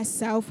I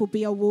myself will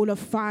be a wall of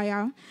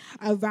fire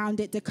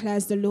around it,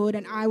 declares the Lord,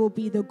 and I will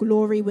be the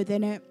glory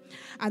within it.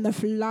 And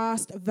the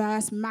last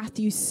verse,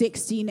 Matthew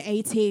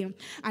 16:18,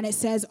 and it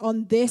says,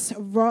 on this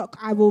rock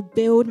I will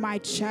build my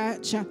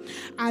church,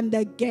 and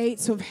the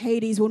gates of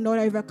Hades will not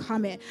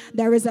overcome it.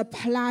 There is a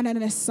plan and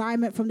an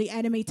assignment from the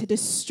enemy to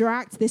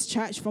distract this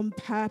church from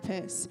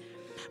purpose.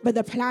 But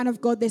the plan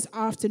of God this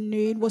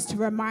afternoon was to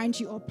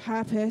remind you of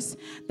purpose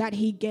that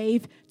he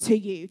gave to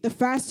you. The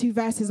first two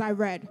verses I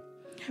read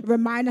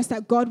remind us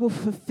that God will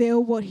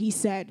fulfill what he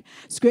said.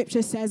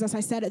 Scripture says, as I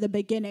said at the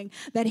beginning,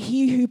 that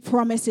he who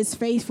promised is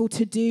faithful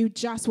to do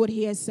just what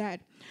he has said.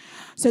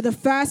 So the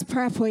first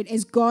prayer point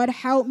is, God,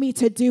 help me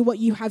to do what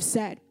you have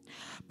said.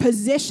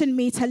 Position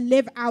me to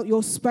live out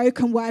your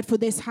spoken word for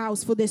this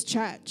house, for this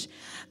church.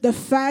 The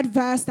third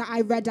verse that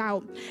I read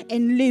out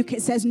in Luke,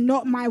 it says,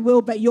 not my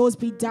will, but yours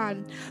be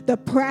done. The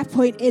prayer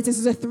point is, this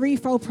is a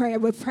threefold prayer.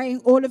 We're praying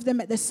all of them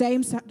at the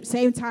same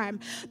time.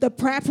 The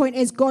prayer point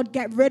is, God,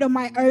 get rid of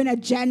my own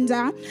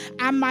agenda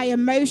and my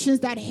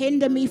emotions that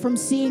hinder me from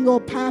seeing your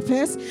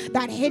purpose,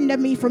 that hinder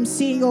me from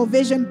seeing your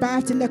vision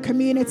birthed in the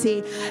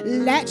community.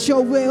 Let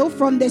your will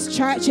from this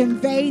church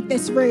invade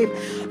this room.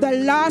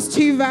 The last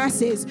two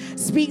verses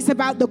speaks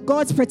about the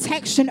God's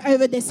protection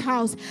over this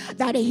house,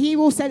 that he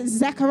will, say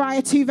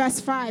Zechariah 2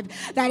 verse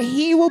 5, that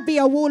he will be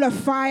a wall of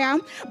fire.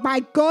 By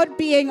God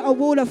being a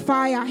wall of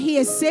fire, he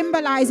is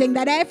symbolizing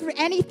that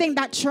anything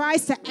that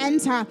tries to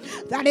enter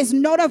that is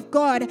not of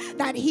God,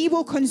 that he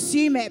will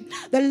consume it.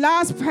 The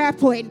last prayer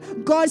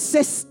point, God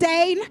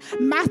sustain,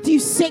 Matthew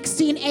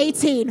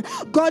 16:18.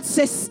 God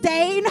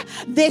sustain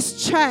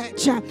this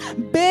church.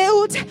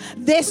 Build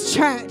this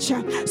church.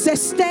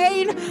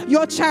 Sustain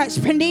your church.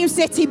 Panim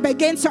City,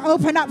 begin to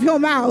open up your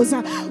mouths.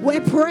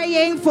 We're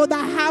praying for the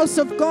house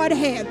of God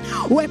here.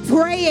 We're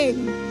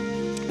praying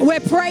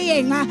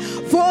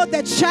for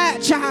the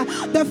church.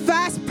 The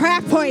first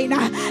prayer point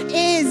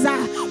is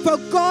for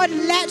God,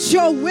 let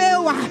your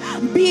will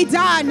be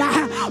done.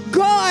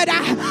 God,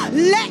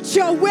 let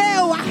your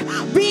will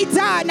be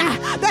done.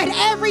 That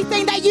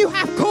everything that you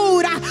have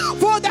called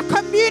for the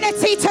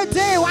community to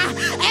do,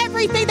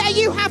 everything that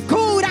you have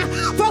called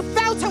for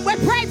Felton, we're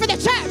praying for the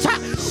church.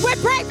 We're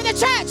praying for the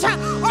church.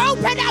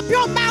 Open up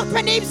your mouth,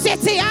 Panim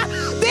City.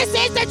 This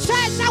is the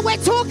church that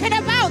we're talking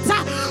about.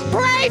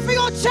 Pray for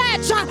your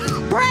church.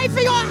 Pray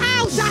for your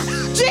house.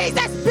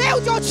 Jesus,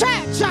 build your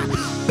church.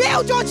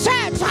 Build your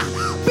church.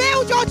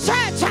 Build your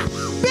church.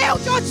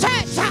 Build your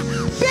church.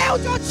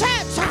 Build your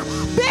church.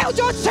 Build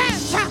your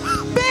church.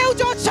 Build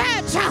your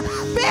church.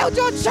 Build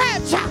your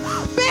church.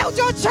 Build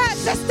your church.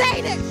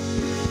 Sustain it.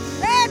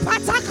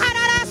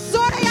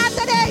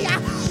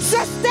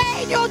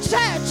 Sustain your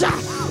church.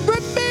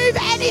 Remove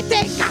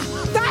anything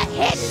that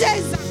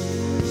hinders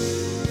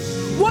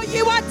what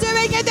you are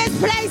doing in this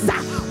place.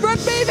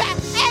 Remove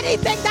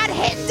anything that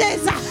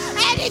hinders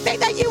anything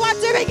that you are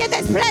doing in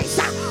this place.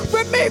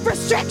 Remove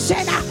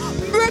restriction.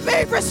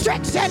 Remove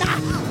restriction.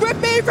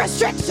 Remove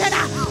restriction.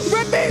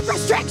 Remove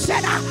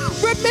restriction.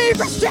 Remove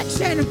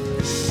restriction.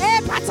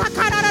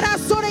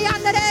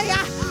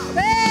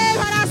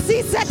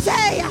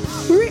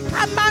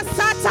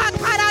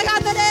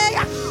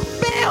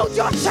 Build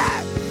your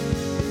church.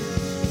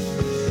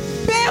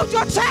 Build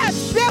your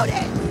church. Build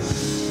it.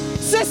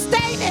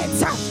 Sustain it.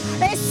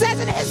 It says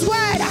in his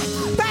word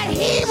that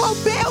he will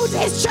build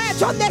his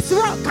church on this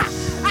rock,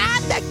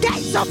 and the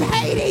gates of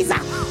Hades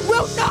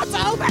will not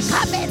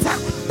overcome it.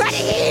 That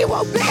he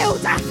will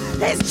build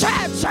his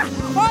church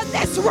on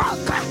this rock,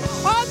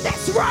 on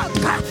this rock,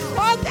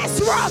 on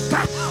this rock,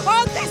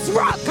 on this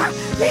rock.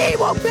 He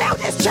will build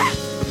his church.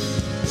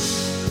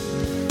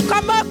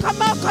 Come on,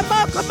 come on, come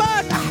on, come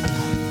on,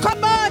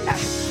 come on,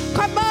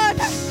 come on.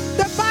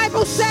 The Bible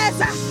Bible says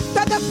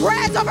that the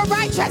prayers of a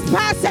righteous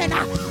person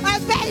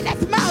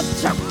availeth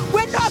much.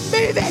 We're not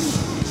moving.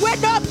 We're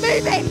not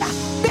moving.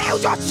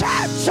 Build your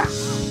church.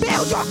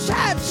 Build your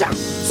church.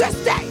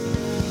 Sustain.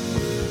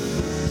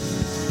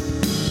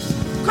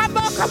 Come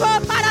on,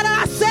 man,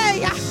 I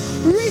say.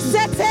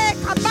 Reset it.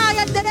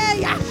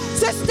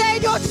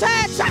 Sustain your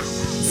church.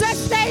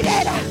 Sustain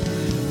it.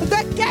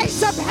 The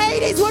gates of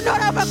Hades will not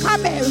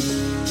overcome him.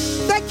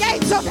 The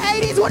gates of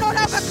Hades will not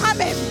overcome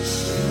him.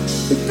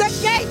 The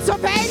gates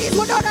of Hades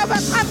will not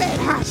overcome it.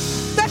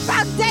 The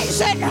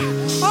foundation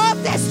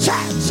of this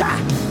church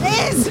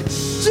is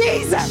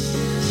Jesus.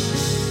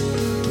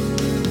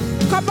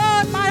 Come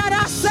on,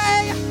 man,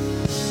 say.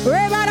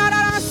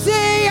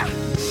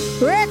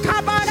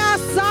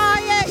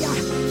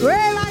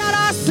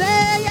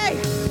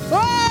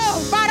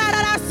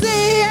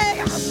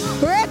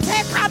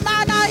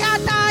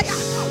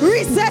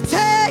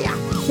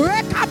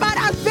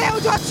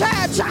 Build your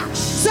church.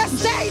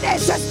 Sustain it.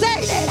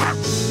 Sustain it.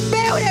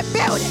 Build it.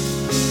 Build it.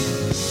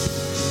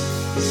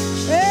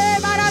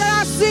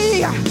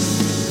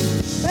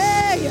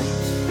 Hey,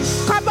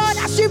 come on,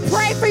 as you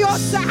pray for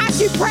yourself,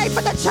 as you pray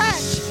for the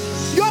church,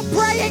 you're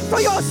praying for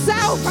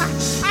yourself.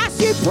 As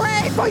you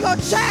pray for your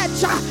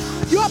church,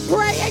 you're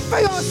praying for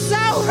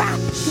yourself.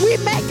 We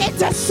make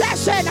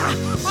intercession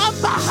on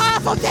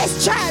behalf of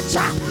this church,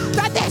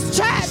 that this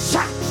church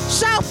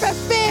shall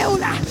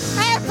fulfill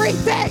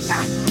everything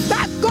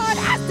that God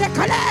has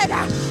declared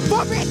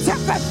for it to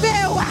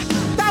fulfill,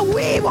 that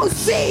we will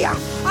see a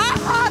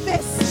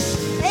harvest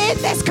in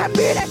this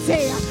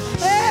community.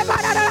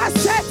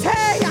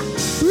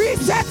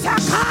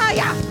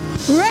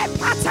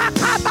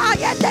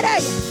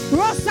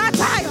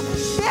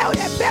 Build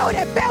it, build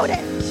it, build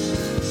it.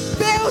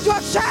 Build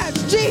your church,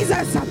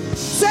 Jesus.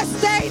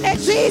 Sustain it,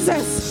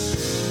 Jesus.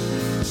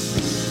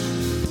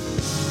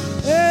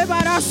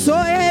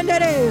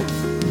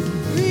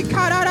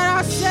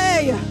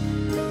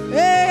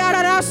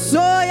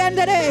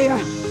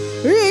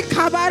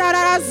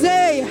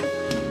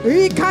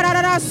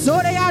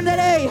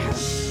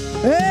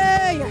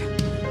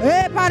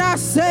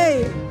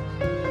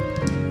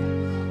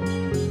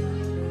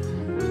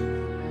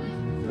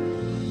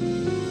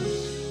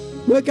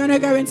 We're going to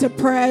go into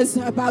prayers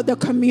about the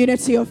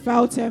community of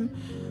Feltham.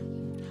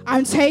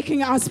 I'm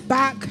taking us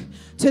back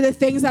to the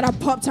things that have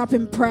popped up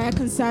in prayer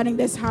concerning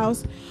this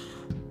house.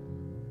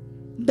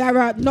 There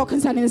are, not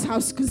concerning this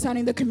house,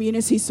 concerning the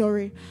community,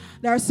 sorry.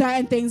 There are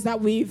certain things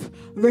that we've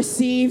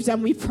received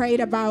and we prayed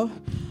about.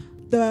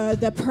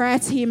 The prayer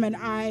team and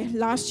I,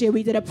 last year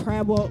we did a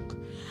prayer walk.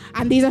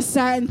 And these are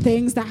certain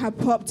things that have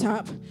popped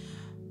up.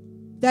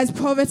 There's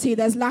poverty,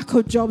 there's lack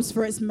of jobs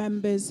for its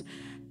members.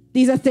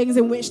 These are things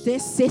in which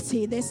this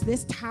city,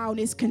 this town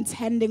is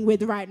contending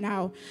with right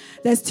now.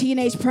 There's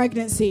teenage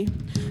pregnancy.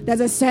 There's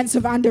a sense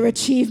of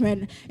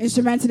underachievement.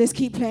 Instrumentalists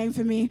keep playing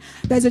for me.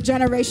 There's a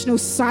generational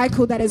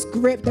cycle that has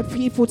gripped the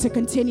people to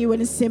continue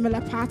in similar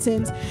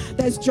patterns.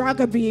 There's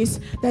drug abuse.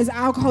 There's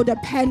alcohol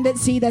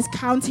dependency. There's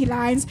county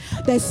lines.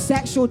 There's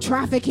sexual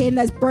trafficking.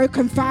 There's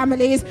broken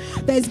families.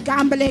 There's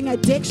gambling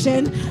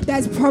addiction.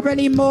 There's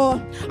probably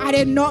more. I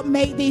did not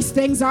make these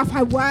things up.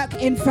 I work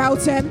in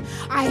Feltham.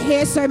 I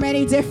hear so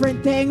many different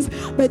things,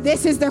 but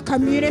this is the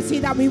community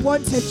that we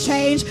want to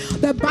change.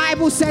 The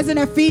Bible says in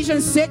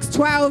Ephesians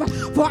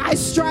 6:12, for our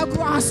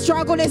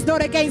struggle is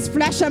not against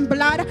flesh and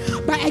blood,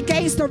 but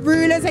against the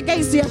rulers,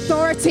 against the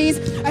authorities,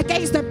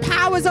 against the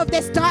powers of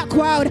this dark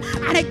world,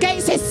 and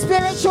against his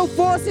spiritual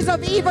forces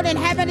of evil in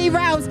heavenly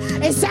realms.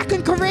 In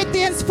 2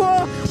 Corinthians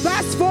 4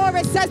 verse 4,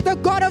 it says the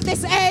God of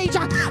this age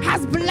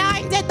has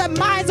blinded the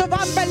minds of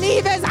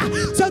unbelievers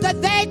so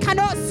that they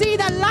cannot see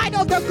the light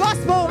of the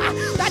gospel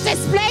that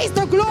displays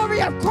the glory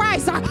of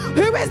Christ,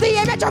 who is the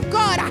image of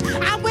God.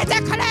 And we're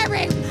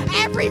declaring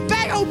every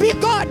veil be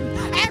gone,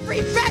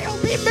 every veil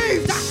be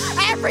moved,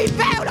 every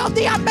veil of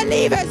the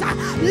unbelievers,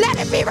 let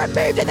it be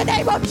removed in the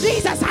name of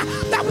Jesus.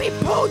 That we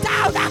pull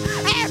down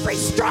every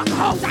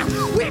stronghold,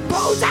 we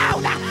pull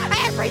down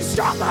every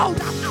stronghold,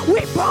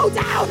 we pull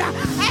down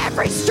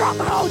every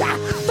stronghold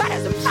that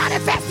has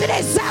manifested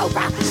itself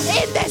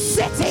in this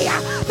city.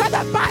 That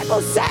the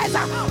Bible says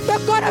the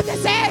God of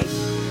this age,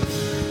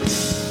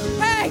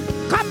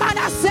 come on,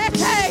 I said,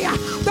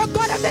 the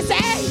God of this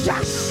age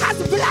has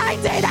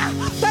blinded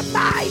the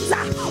minds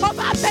of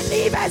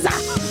unbelievers.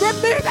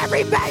 Remove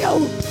every veil.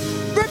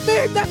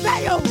 Remove the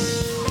veil.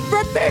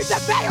 Remove the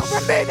veil.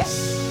 Remove it.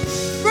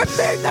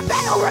 Remove the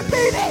veil.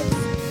 Remove it.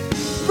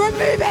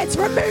 Remove it.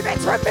 Remove it.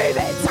 Remove it. Remove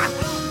it.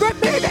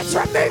 Remove it.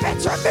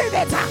 Remove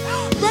it.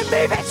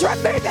 Remove it.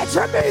 Remove it.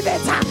 Remove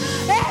it.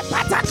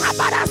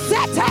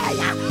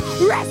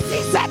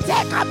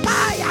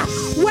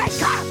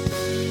 Wake up.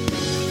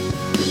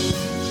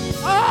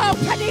 Oh,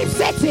 Panim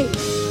City.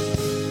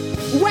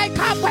 Wake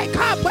up, wake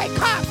up,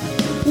 wake up,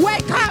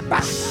 wake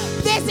up.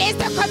 This is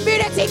the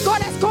community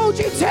God has called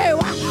you to.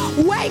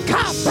 Wake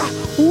up,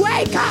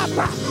 wake up,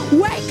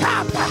 wake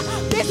up.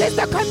 This is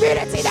the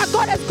community that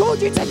God has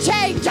called you to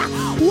change.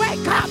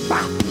 Wake up,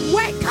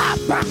 wake up,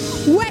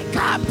 wake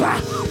up,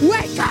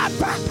 wake up,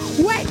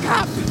 wake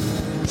up.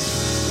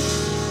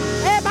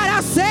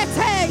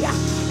 Seteya,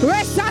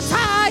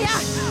 Resataya,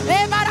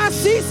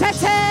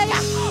 Emarasiseteya,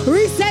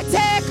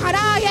 Risete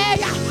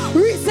Karaya,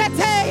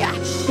 Riseteya,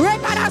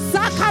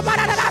 Remarasaka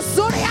Marana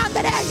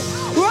Suriandere,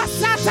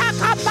 Rosata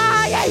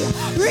Kabaye,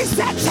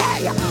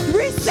 Riseteya,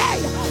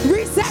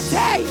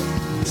 Risete.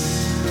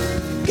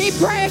 Keep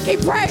praying,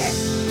 keep praying.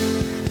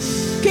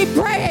 Keep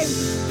praying.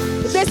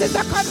 This is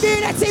the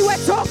community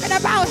we're talking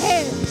about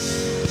here.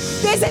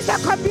 This is the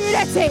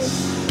community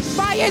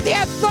by the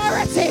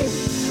authority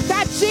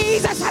that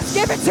Jesus has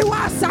given to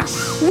us.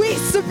 We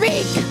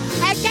speak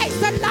against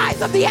the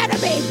lies of the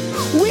enemy.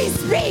 We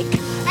speak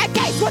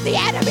against what the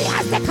enemy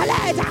has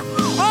declared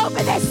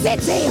over the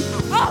city,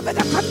 over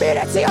the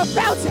community of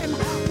Belgium.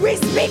 We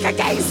speak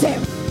against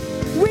him.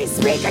 We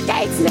speak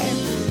against him.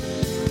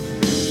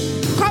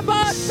 Come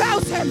on,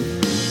 Belgium.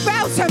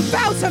 Belgium,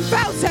 Belgium,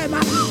 Belgium.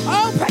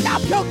 Open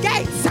up your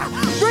gates.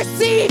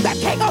 Receive the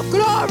King of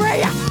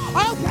Glory.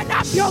 Open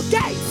up your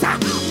gates.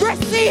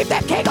 Receive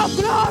the King of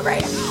Glory.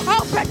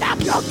 Open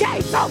up your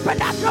gates.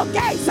 Open up your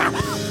gates.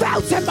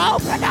 Belgium,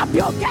 open up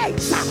your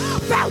gates.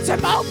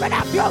 Belgium, open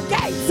up your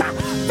gates.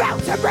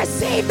 Belgium,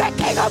 receive the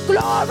King of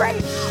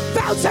Glory.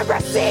 Belgium,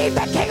 receive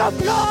the King of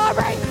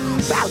Glory.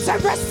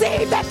 Belgium,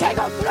 receive the King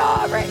of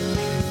Glory.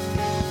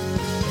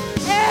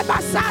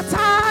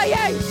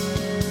 Ebasataye.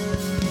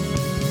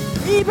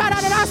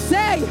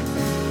 Ibararase.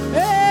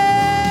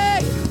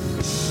 Hey.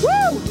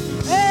 Woo.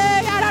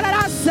 Hey,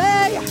 ararase.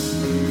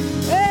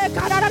 Hey,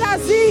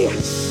 kararasi.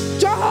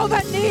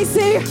 Jehovah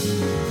Nisi.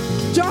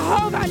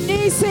 Jehovah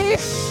Nisi.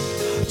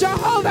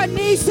 Jehovah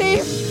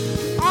Nisi.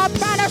 Our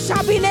banner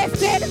shall be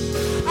lifted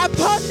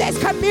upon this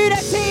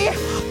community.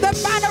 The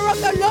banner of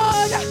the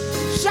Lord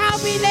shall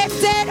be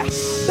lifted.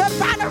 The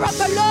banner of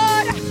the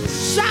Lord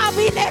shall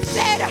be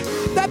lifted.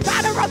 The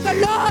banner of the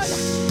Lord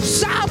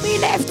shall be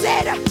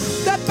lifted.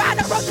 The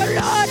banner of the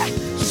Lord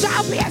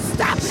shall be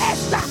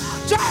established.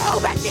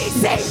 Jehovah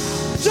Nisi,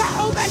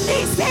 Jehovah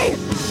Nisi,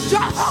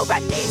 Jehovah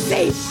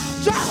Nisi,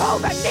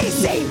 Jehovah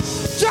Nisi,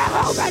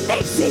 Jehovah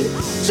Nisi,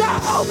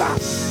 Jehovah.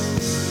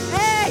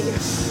 Hey,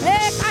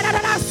 hey,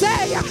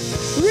 say,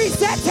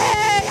 reset.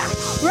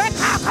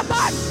 Come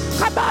on,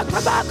 come on,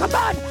 come on, come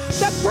on.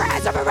 The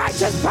prayers of a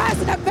righteous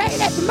person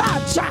availeth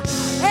much.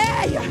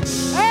 Hey,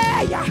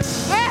 hey, hey,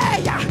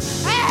 hey,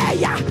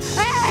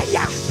 hey.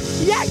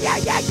 Yeah, yeah,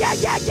 yeah, yeah,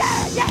 yeah,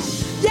 yeah, yeah.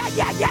 Yeah,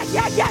 yeah, yeah,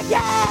 yeah, yeah,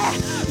 yeah.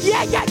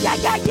 Yeah, yeah, yeah,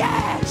 yeah,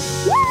 yeah.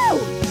 Woo!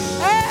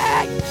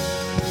 Hey!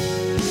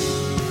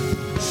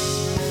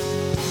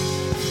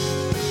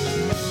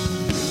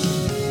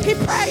 Keep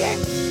praying.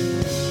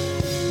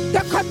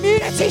 The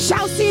community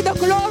shall see the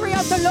glory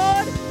of the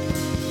Lord.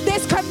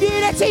 This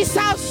community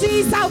shall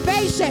see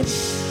salvation.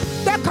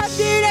 The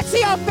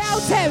community of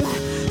Belgium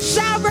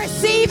shall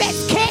receive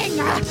its king.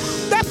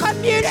 The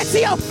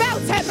community of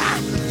Belgium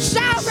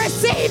shall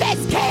receive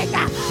its king.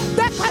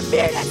 The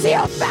community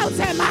of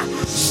Belgium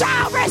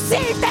shall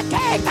receive the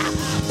king.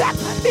 The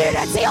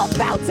community of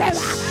Belgium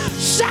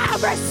shall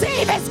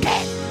receive its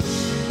king.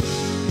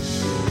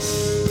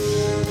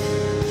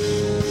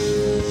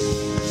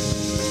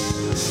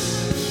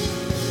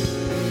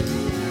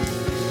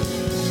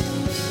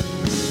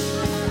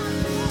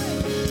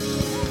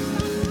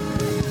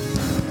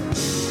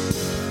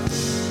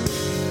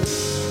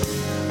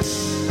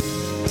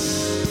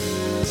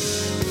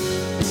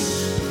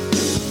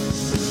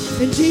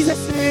 In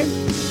Jesus' name.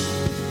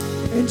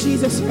 In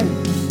Jesus' name.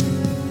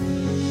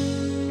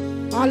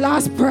 Our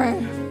last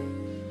prayer.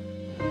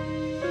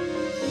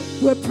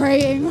 We're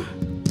praying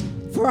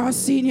for our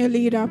senior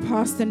leader,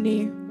 Pastor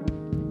Nee.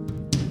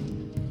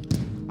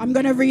 I'm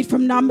going to read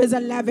from Numbers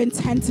 11,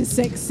 10 to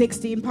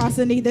 16.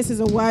 Pastor Nee, this is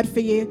a word for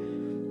you.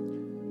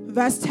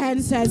 Verse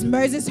 10 says,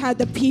 Moses heard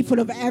the people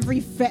of every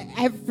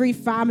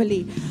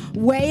family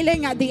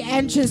wailing at the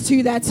entrance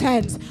to their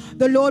tents.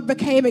 The Lord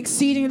became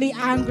exceedingly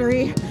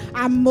angry,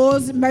 and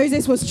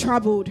Moses was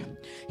troubled.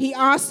 He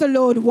asked the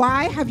Lord,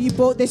 why have you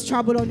brought this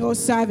trouble on your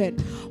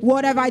servant?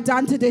 What have I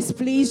done to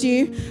displease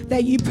you,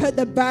 that you put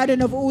the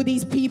burden of all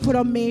these people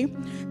on me?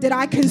 Did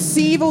I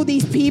conceive all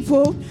these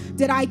people?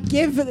 Did I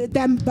give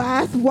them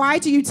birth? Why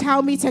do you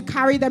tell me to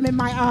carry them in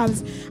my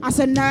arms, as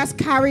a nurse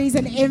carries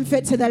an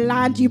infant to the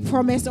land you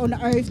promised on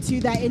oath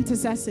to their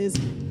intercessors?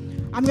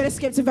 I'm going to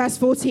skip to verse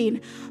 14.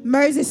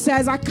 Moses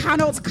says, I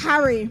cannot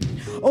carry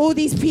all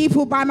these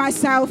people by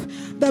myself.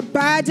 The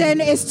burden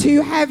is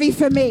too heavy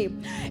for me.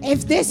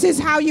 If this is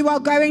how you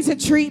are going to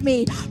treat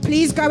me,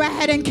 please go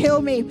ahead and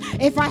kill me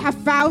if I have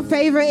found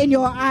favor in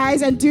your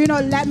eyes, and do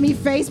not let me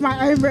face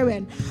my own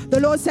ruin. The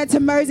Lord said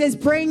to Moses,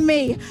 bring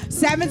me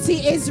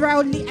 70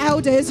 Israel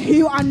elders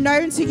who are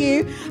known to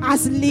you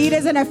as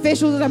leaders and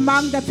officials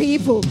among the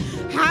people.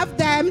 Have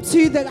them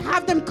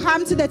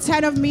come to the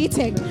tent of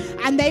meeting,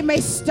 and they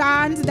may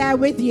stand there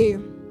with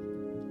you.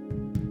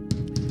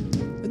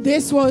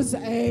 This was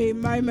a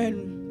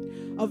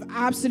moment of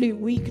absolute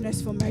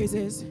weakness for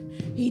Moses.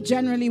 He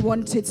generally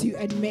wanted to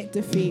admit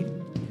defeat.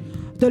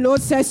 The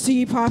Lord says to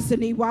you, Pastor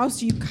Nee,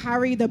 whilst you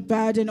carry the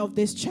burden of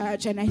this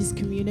church and his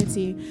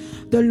community,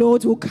 the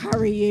Lord will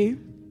carry you.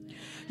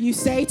 you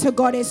say to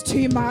God it's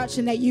too much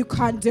and that you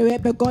can't do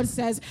it, but God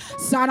says,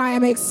 son, I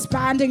am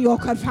expanding your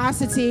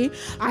capacity.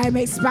 I am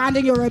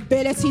expanding your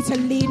ability to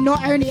lead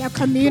not only a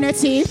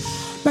community,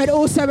 but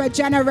also a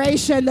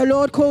generation. The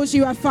Lord calls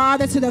you a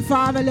father to the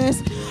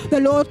fatherless.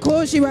 The Lord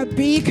calls you a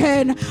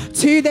beacon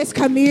to this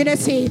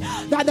community.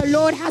 That the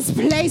Lord has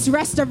placed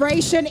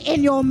restoration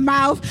in your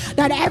mouth.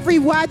 That every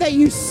word that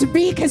you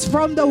speak is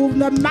from the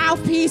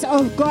mouthpiece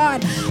of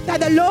God.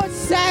 That the Lord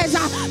says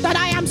that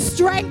I am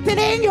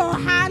strengthening your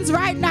hands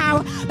right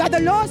now. That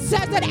the Lord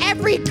says that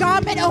every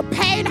garment of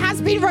pain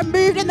has been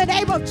removed in the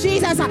name of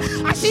Jesus.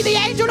 I see the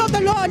angel of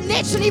the Lord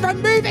literally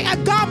removing a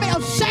garment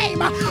of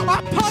shame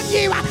upon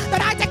you.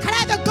 That I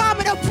declare the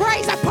garment of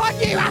praise upon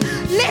you.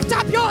 Lift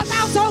up your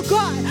mouth, oh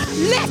God.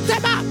 Lift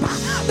them up.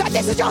 That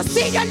this is your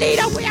senior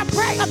leader we are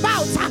praying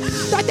about.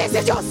 That this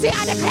is your senior.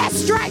 I declare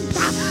strength.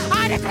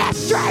 I declare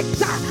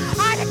strength.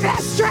 I declare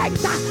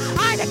strength.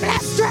 I declare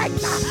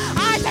strength.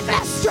 I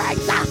declare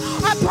strength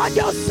upon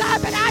your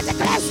servant. I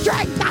declare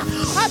strength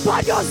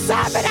upon your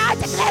servant. I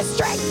declare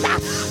strength.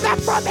 That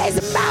from his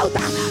mouth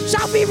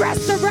shall be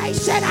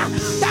restoration.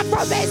 That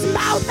from his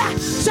mouth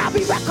shall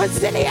be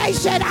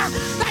reconciliation.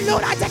 That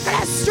Lord, I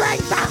declare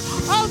strength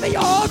over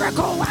your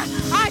oracle.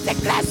 I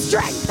declare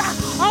strength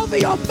over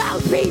your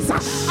mouthpiece.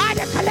 I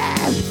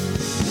declare.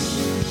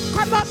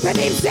 Come up in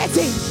his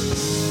city.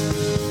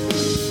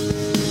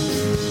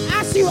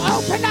 As you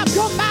open up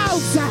your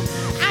mouth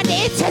and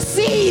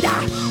intercede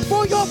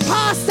for your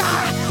pastor,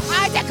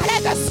 I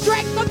declare the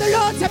strength of the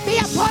Lord to be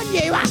upon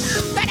you.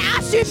 That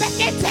as you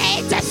begin to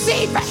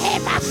intercede for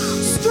him,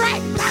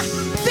 strength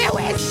fill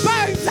his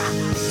bones,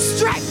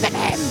 strengthen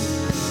him.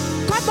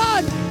 Come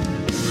on.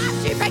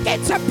 You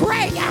begin to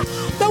pray,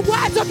 the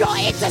words of your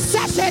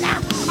intercession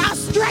are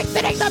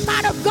strengthening the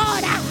man of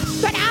God.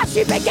 But as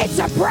you begin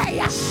to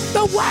pray,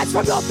 the words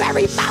from your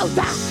very mouth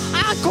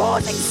are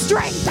causing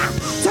strength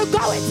to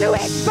go into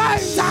his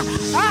bones.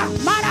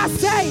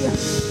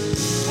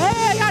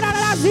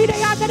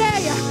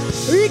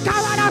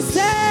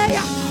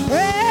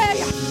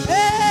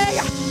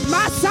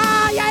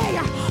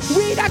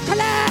 We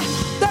declare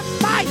the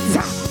might.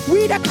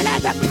 We declare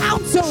the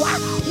counsel.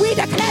 We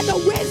declare the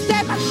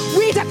wisdom.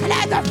 We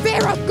declare the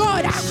fear of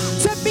God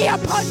to be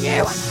upon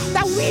you.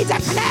 That we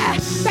declare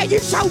that you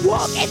shall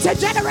walk into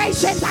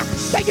generations,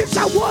 that you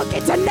shall walk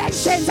into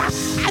nations,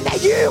 and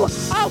that you,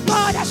 oh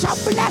God, shall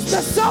bless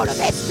the sole of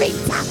his feet.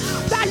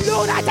 That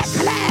Lord, I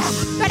declare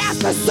that as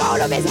the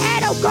sole of his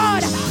head, oh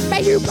God,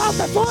 may you go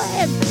before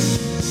him.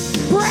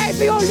 Pray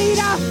for your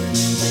leader.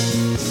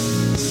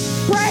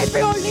 Pray for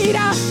your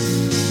leader.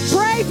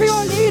 Pray for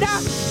your leader.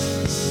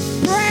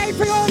 Pray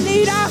for your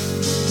leader.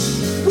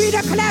 We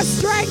declare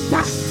strength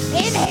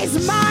in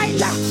his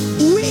mind.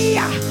 We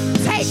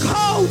take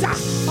hold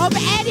of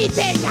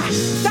anything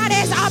that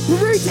is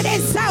uprooted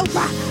itself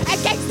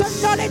against the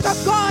knowledge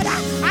of God.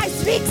 I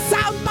speak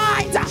sound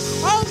mind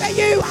over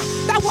you.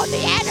 That what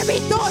the enemy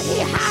thought he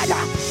had,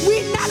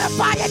 we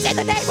nullify it in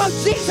the name of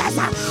Jesus.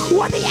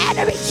 What the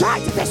enemy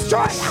tried to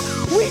destroy,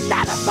 we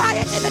nullify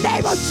it in the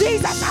name of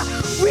Jesus.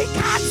 We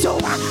cancel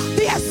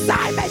the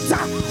assignment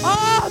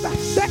of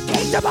the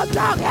kingdom of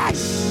darkness.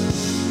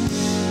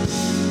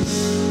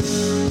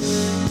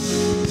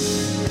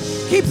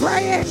 Keep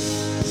praying.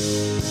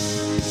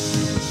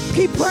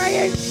 Keep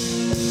praying.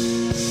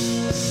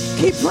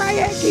 Keep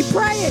praying. Keep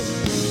praying.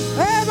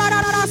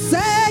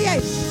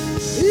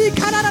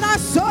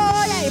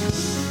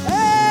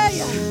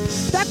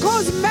 That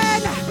caused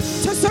men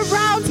to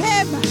surround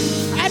him,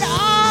 an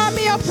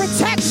army of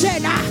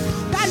protection.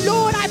 That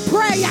Lord, I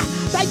pray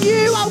that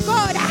you, oh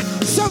God,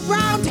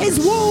 surround his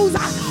walls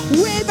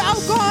with,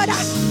 oh God,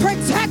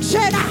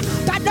 protection.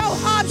 That no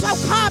harm shall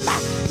come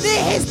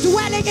near his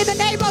dwelling in the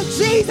name of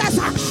Jesus.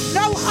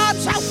 No harm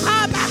shall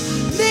come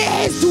near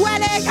his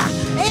dwelling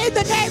in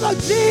the name of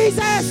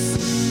Jesus.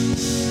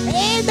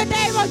 In the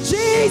name of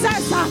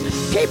Jesus.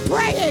 Keep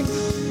praying.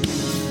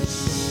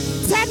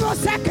 10 more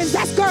seconds.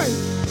 Let's go.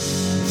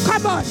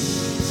 Come on.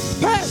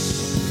 Push.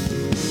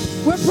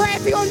 We're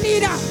praying for your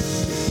leader.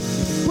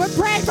 We're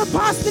praying for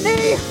Pastor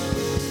Lee.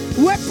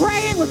 We're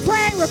praying. We're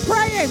praying. We're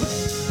praying.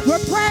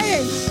 We're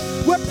praying.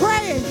 We're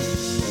praying.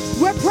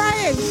 We're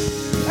praying.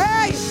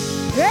 Hey.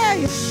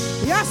 Hey.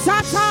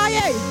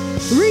 Yasataye.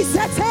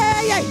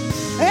 Reseteye.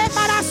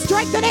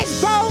 Strengthen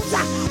his bones.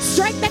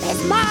 Strengthen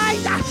his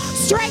mind.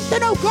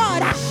 Strengthen, oh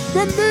God.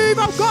 Remove,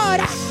 oh God,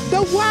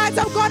 the words,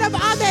 oh God, of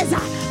others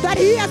that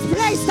he has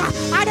placed.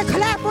 I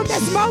declare from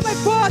this moment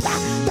forth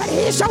that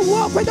he shall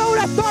walk with all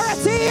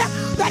authority,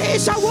 that he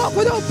shall walk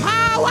with all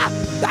power.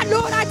 That,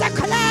 Lord, I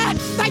declare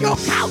that your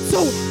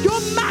counsel, your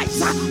might,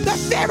 the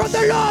fear of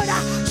the Lord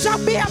shall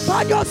be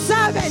upon your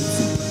servants.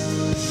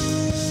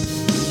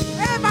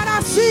 Yeah.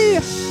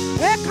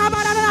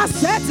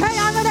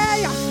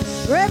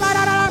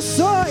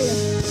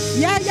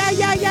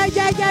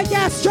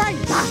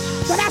 Strength.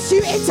 But as you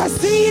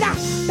intercede,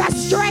 that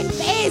strength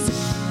is.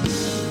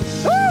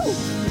 Woo!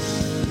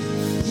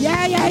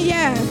 Yeah.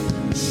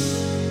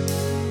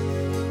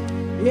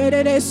 Yeah,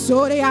 it is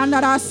sorry, and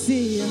I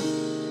see.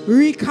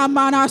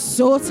 Rikamana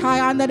sotai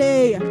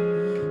andere.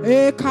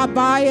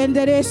 Ekabai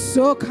andere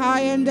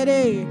sokai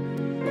andere.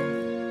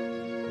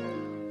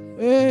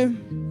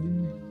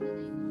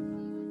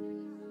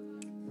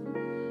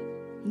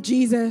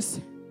 Jesus.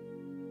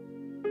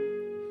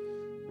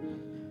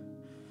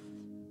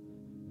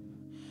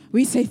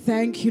 We say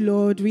thank you,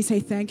 Lord. We say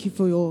thank you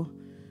for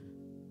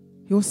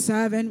your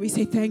servant. We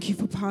say thank you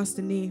for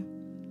Pastor Nee.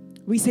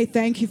 We say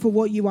thank you for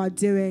what you are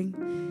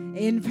doing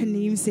in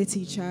Panim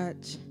City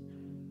Church.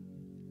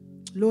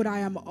 Lord, I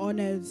am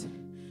honored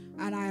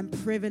and I am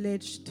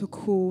privileged to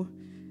call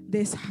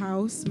this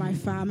house my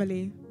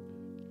family.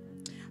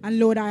 And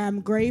Lord, I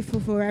am grateful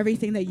for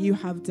everything that you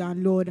have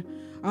done. Lord,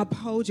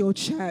 uphold your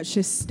church,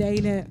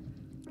 sustain it,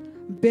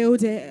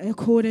 build it in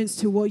accordance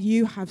to what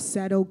you have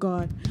said, oh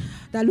God.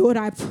 That, Lord,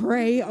 I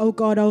pray, oh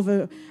God,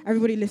 over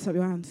everybody, lift up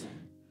your hands.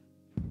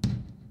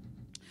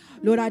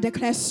 Lord, I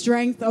declare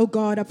strength, oh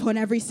God, upon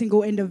every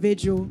single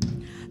individual.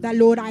 That,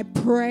 Lord, I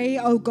pray,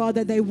 oh God,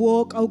 that they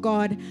walk, oh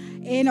God,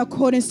 in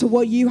accordance to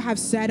what you have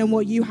said and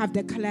what you have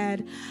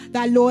declared.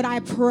 That, Lord, I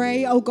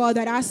pray, oh God,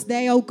 that as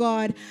they, oh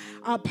God,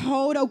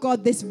 uphold, oh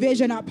God, this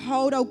vision,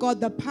 uphold, oh God,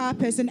 the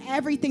purpose and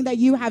everything that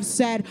you have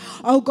said,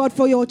 oh God,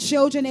 for your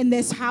children in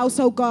this house,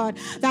 oh God.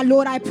 That,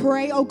 Lord, I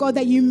pray, oh God,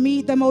 that you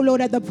meet them, oh Lord,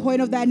 at the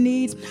point of their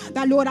needs.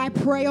 That, Lord, I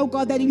pray, oh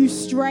God, that you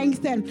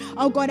strengthen,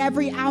 oh God,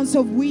 every ounce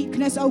of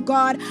weakness, oh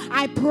God.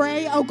 I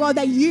pray, oh God,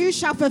 that you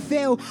shall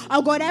fulfill,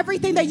 oh God,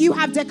 everything that you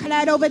have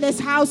declared over this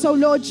house, oh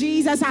Lord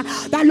Jesus.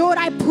 That, Lord,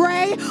 I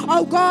pray,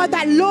 oh God,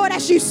 that, Lord,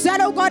 as you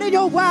said, oh God, in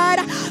your word,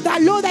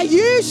 that, Lord, that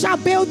you shall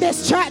build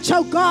this church,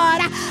 oh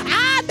God,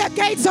 and the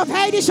gates of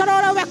Hades shall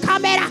not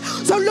overcome it.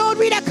 So, Lord,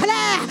 we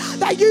declare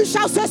that you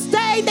shall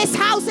sustain this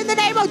house in the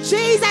name of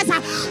Jesus.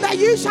 That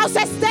you shall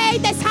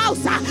sustain this house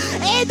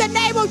in the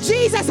name of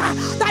Jesus.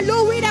 That,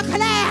 Lord, we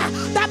declare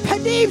that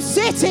Panim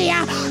City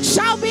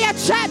shall be a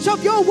church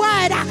of your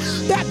word.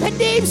 That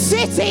Panim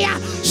City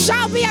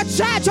shall be a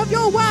church of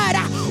your word.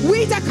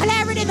 We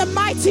declare it in the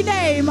mighty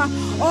name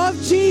of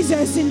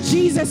Jesus. In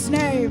Jesus'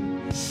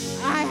 name,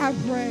 I have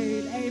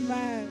prayed.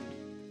 Amen.